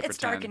will, try to it's pretend.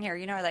 dark in here.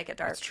 You know I like it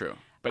dark. That's true.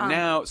 But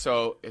now,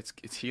 so it's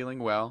healing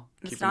well.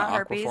 It's Keeping not the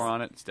herpes. Aquaphor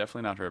on it. It's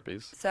definitely not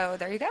herpes. So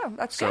there you go.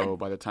 That's good. So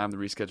by the time the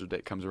rescheduled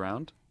date comes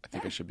around, I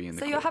think I should be in the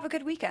So clear. you'll have a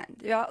good weekend.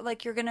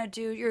 You're gonna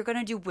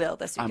do Will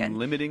this weekend. I'm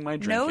limiting my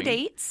drinking. No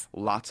dates.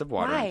 Lots of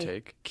water Why?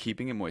 intake.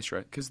 Keeping it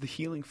moisturized. Because the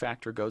healing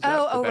factor goes Oh,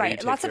 up. The better right. you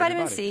take Lots of care your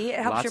vitamin body. C. It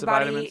helps Lots your of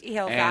body vitamins.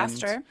 heal And,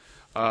 faster.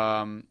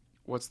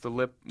 What's the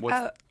lip?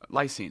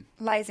 Lysine.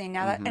 Lysine.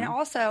 Now and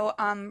also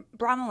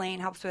bromelain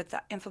helps with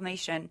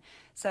inflammation.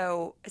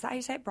 So is that how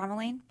you say it?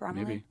 Bromelain?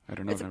 Maybe. I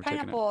don't know. It's I've a never taken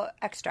pineapple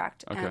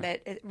extract, Okay. and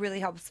it really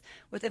helps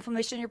with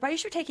inflammation in your body. You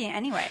should be taking it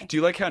anyway. Do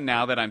you like how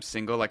now that I'm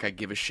single, like I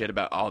give a shit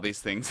about all these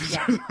things?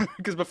 Yeah.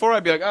 Because before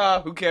I'd be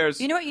like, who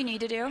cares? You know what you need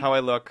to do? How I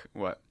look?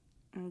 What?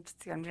 I'm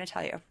going to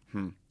tell you.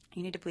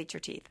 You need to bleach your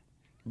teeth.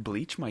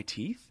 Bleach my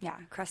teeth? Yeah,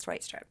 crest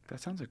white strip.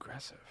 That sounds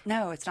aggressive.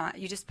 No, it's not.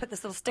 You just put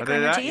this little Are sticker they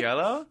on your that teeth.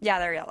 yellow? Yeah,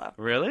 they're yellow.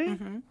 Really?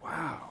 Mm-hmm.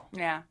 Wow.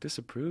 Yeah.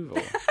 Disapproval.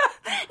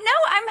 No,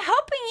 I'm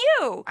helping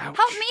you. Ouch.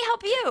 Help me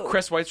help you.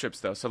 Crest white strips,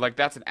 though. So, like,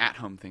 that's an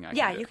at-home thing I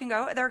can do. You can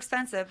go. They're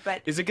expensive,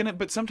 but Is it going to...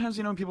 But sometimes,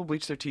 when people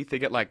bleach their teeth, they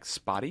get, like,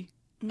 spotty.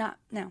 no.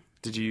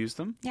 Did you use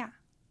them? Yeah.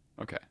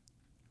 Okay.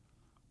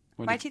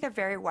 My teeth are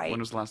very white. When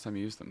was the last time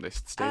you used them? They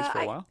stays for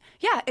a while?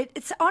 Yeah,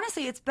 it's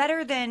honestly, it's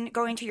better than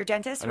going to your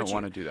dentist. I don't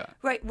want to do that.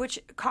 Right, which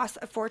costs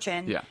a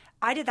fortune. Yeah.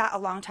 I did that a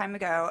long time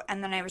ago,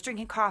 and then I was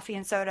drinking coffee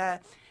and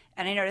soda,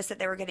 and I noticed that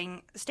they were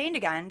getting stained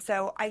again.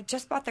 So I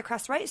just bought the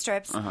crest white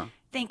strips,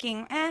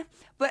 thinking,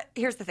 But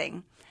here's the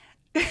thing.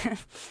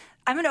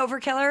 I'm an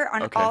overkiller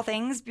on all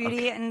things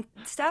beauty and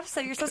stuff, so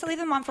you're supposed to leave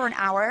them on for an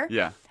hour.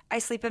 Yeah. I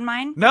sleep in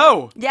mine.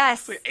 No! Yes.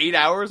 It's like 8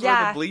 hours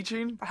worth of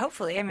bleaching?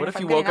 Hopefully. I mean, What if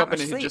I'm you getting woke that up and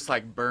much it sleep. just,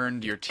 like,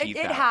 burned your teeth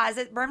out? It has.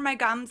 It burned my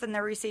gums, and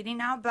they're receding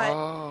now,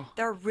 but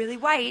they're really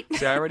white.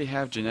 See, I already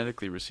have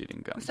genetically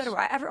receding gums. So do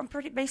I.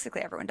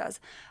 Basically, everyone does.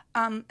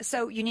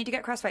 So you need to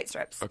get crest white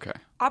strips. Okay.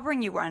 I'll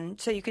bring you one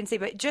so you can see.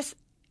 But just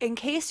in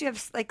case you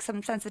have like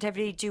some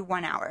sensitivity, do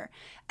 1 hour,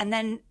 and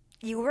then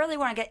you really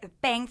want to get the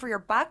bang for your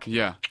buck.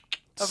 Yeah.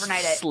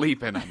 Overnight it.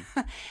 Sleep in them.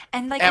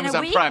 And like Amazon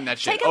in a week, Prime that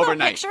shit take a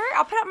overnight. little picture.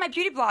 I'll put it on my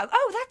beauty blog.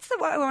 Oh, that's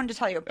what I wanted to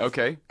tell you.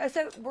 Okay.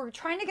 So we're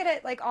trying to get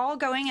it like all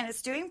going, and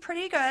it's doing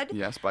pretty good.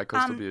 Yes, by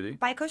Coastal Beauty.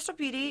 By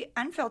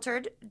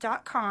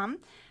coastalbeautyunfiltered.com.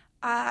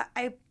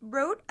 I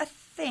wrote a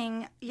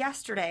thing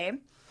yesterday.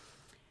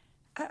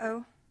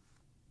 Uh-oh.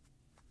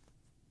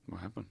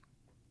 What happened?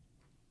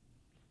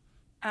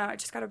 I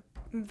just got a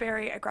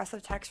very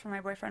aggressive text from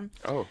my boyfriend.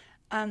 Oh.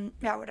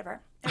 Yeah, whatever.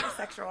 It was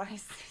sexual.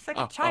 He's like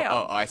Oh, a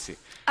child. Oh, I see.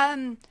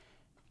 Oh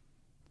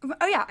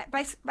yeah,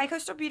 by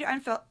Coastal Beauty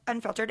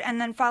Unfiltered,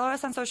 and then follow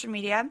us on social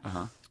media,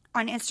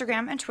 on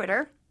Instagram and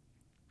Twitter.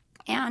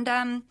 And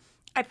I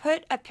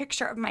put a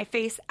picture of my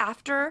face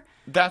after.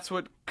 That's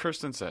what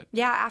Kirsten said.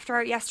 Yeah,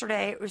 after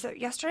yesterday. Was it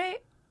yesterday?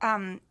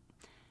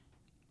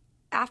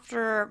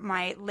 After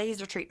my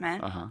laser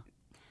treatment.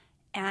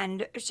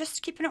 And it's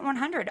just keeping it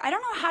 100. I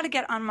don't know how to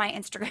get on my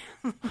Instagram.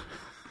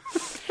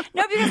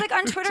 No, because like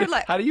on Twitter,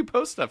 look. How do you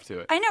post stuff to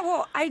it? I know.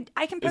 Well, I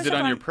can post Is it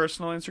stuff on your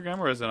personal Instagram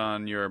or is it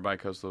on your by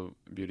Coastal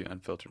Beauty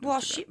Unfiltered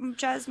Well, Instagram?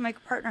 Jez, my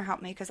partner,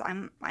 helped me because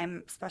I'm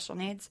special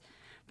needs.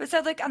 But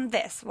so like on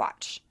this,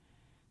 watch.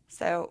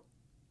 So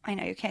I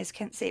know you guys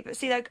can't see, but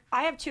see, like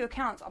I have 2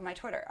 accounts on my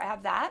Twitter. I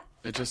have that.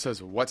 It just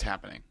says what's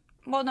happening.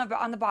 Well, no, but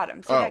on the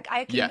bottom. So like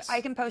I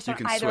can post You on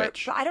can either.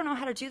 switch. But I don't know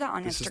how to do that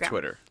on This Instagram. is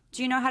Twitter.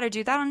 Do you know how to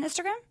do that on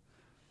Instagram?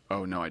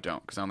 Oh, no, I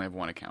don't, because I only have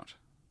 1 account.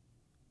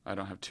 I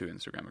don't have 2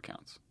 Instagram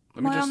accounts. I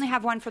only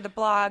have one for the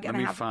blog. Let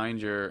me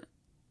find your...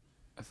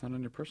 That's not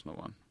on your personal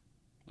one.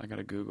 I got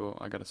to Google.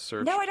 I got to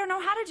search. No, I don't know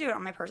how to do it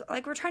on my personal.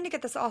 Like, we're trying to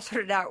get this all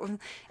sorted out.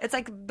 It's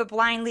like the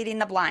blind leading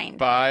the blind.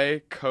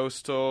 By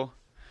Coastal...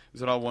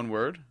 Is it all one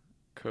word?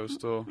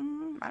 Coastal...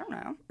 I don't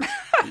know.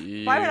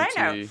 Why would I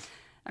know?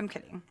 I'm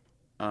kidding.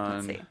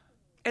 Let's see.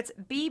 It's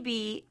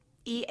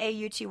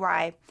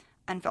BBEAUTY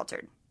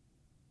Unfiltered.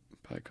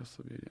 By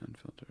Coastal Beauty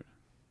Unfiltered.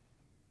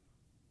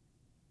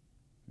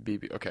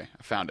 BB. Okay,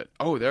 I found it.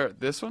 Oh, there.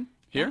 This one?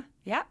 Here?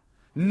 Yeah.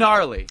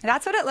 Gnarly.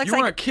 That's what it looks you like.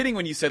 You weren't kidding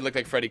when you said it looked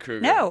like Freddy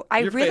Krueger. No,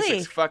 Your face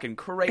looks fucking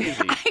crazy.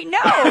 I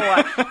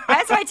know.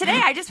 That's why today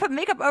I just put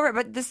makeup over it,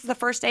 but this is the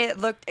first day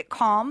it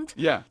calmed.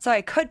 Yeah. So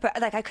I could put,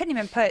 I couldn't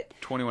even put.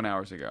 21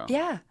 hours ago.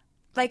 Yeah.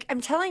 Like,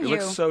 I'm telling you.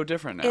 It looks so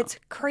different now. It's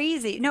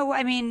crazy. No,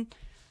 I mean,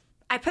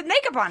 I put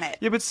makeup on it.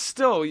 Yeah, but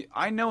still,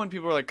 I know when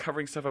people are like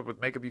covering stuff up with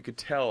makeup, you could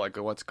tell like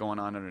what's going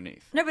on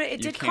underneath. No, but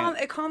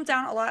it calmed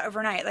down a lot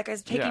overnight. Like I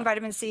was taking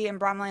vitamin C and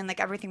bromelain, like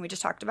everything we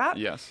just talked about.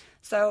 Yes.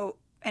 So,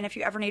 and if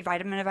you ever need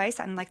vitamin advice,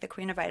 I'm like the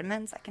queen of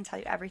vitamins. I can tell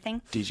you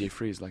everything. DJ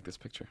Freeze like this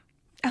picture.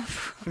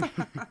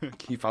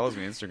 He follows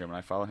me on Instagram and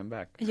I follow him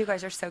back. You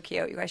guys are so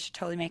cute. You guys should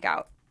totally make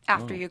out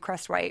after you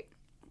crust white.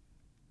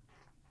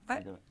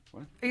 What?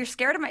 What? Are you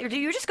scared of my... Do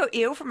you just go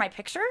ew from my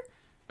picture?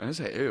 I didn't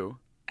say ew.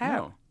 Oh.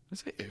 No. I didn't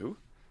say ew.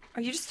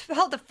 Oh, you just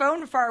held the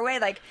phone far away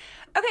like,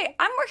 okay,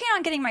 I'm working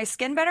on getting my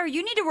skin better.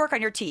 You need to work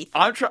on your teeth.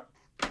 I'm trying...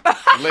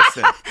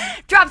 Listen.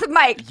 Drop the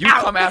mic. You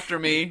Ow. come after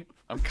me.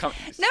 I'm coming.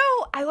 No,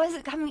 I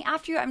wasn't coming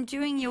after you. I'm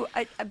doing you,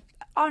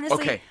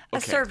 honestly,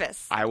 a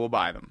service. I will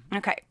buy them.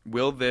 Okay.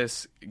 Will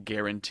this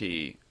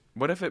guarantee...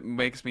 What if it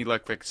makes me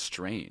look like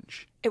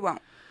strange? It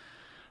won't.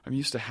 I'm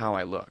used to how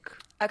I look.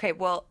 Okay,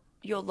 well,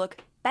 you'll look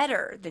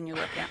better than you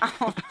look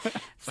now.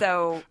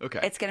 So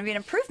it's going to be an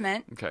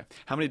improvement. Okay.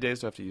 How many days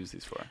do I have to use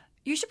these for?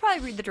 You should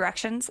probably read the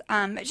directions.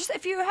 Just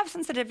if you have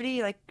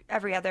sensitivity, like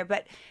every other,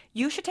 but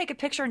you should take a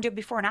picture and do it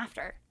before and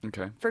after.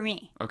 Okay. For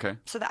me. Okay.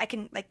 So that I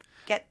can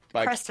get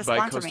press to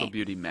sponsor me. By Coastal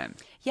Beauty Men.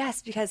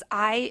 Yes, because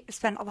I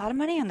spend a lot of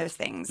money on those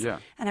things. Yeah.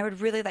 And I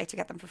would really like to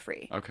get them for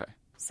free. Okay.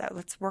 So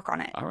let's work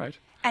on it. All right.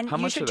 And How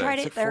you much should are they? try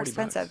It's to. like They're $40.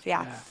 expensive,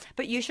 yeah.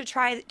 But you should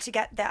try to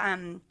get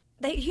the.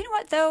 You know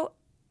what though?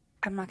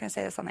 I'm not going to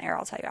say this on the air.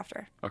 I'll tell you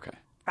after. Okay.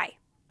 Bye.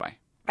 Bye.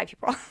 Bye,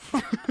 people.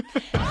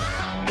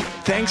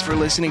 Thanks for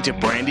listening to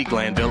Brandi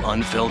Glanville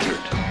Unfiltered.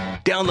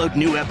 Download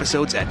new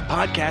episodes at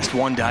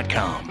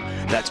podcastone.com.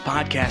 That's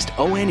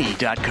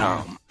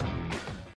podcastone.com.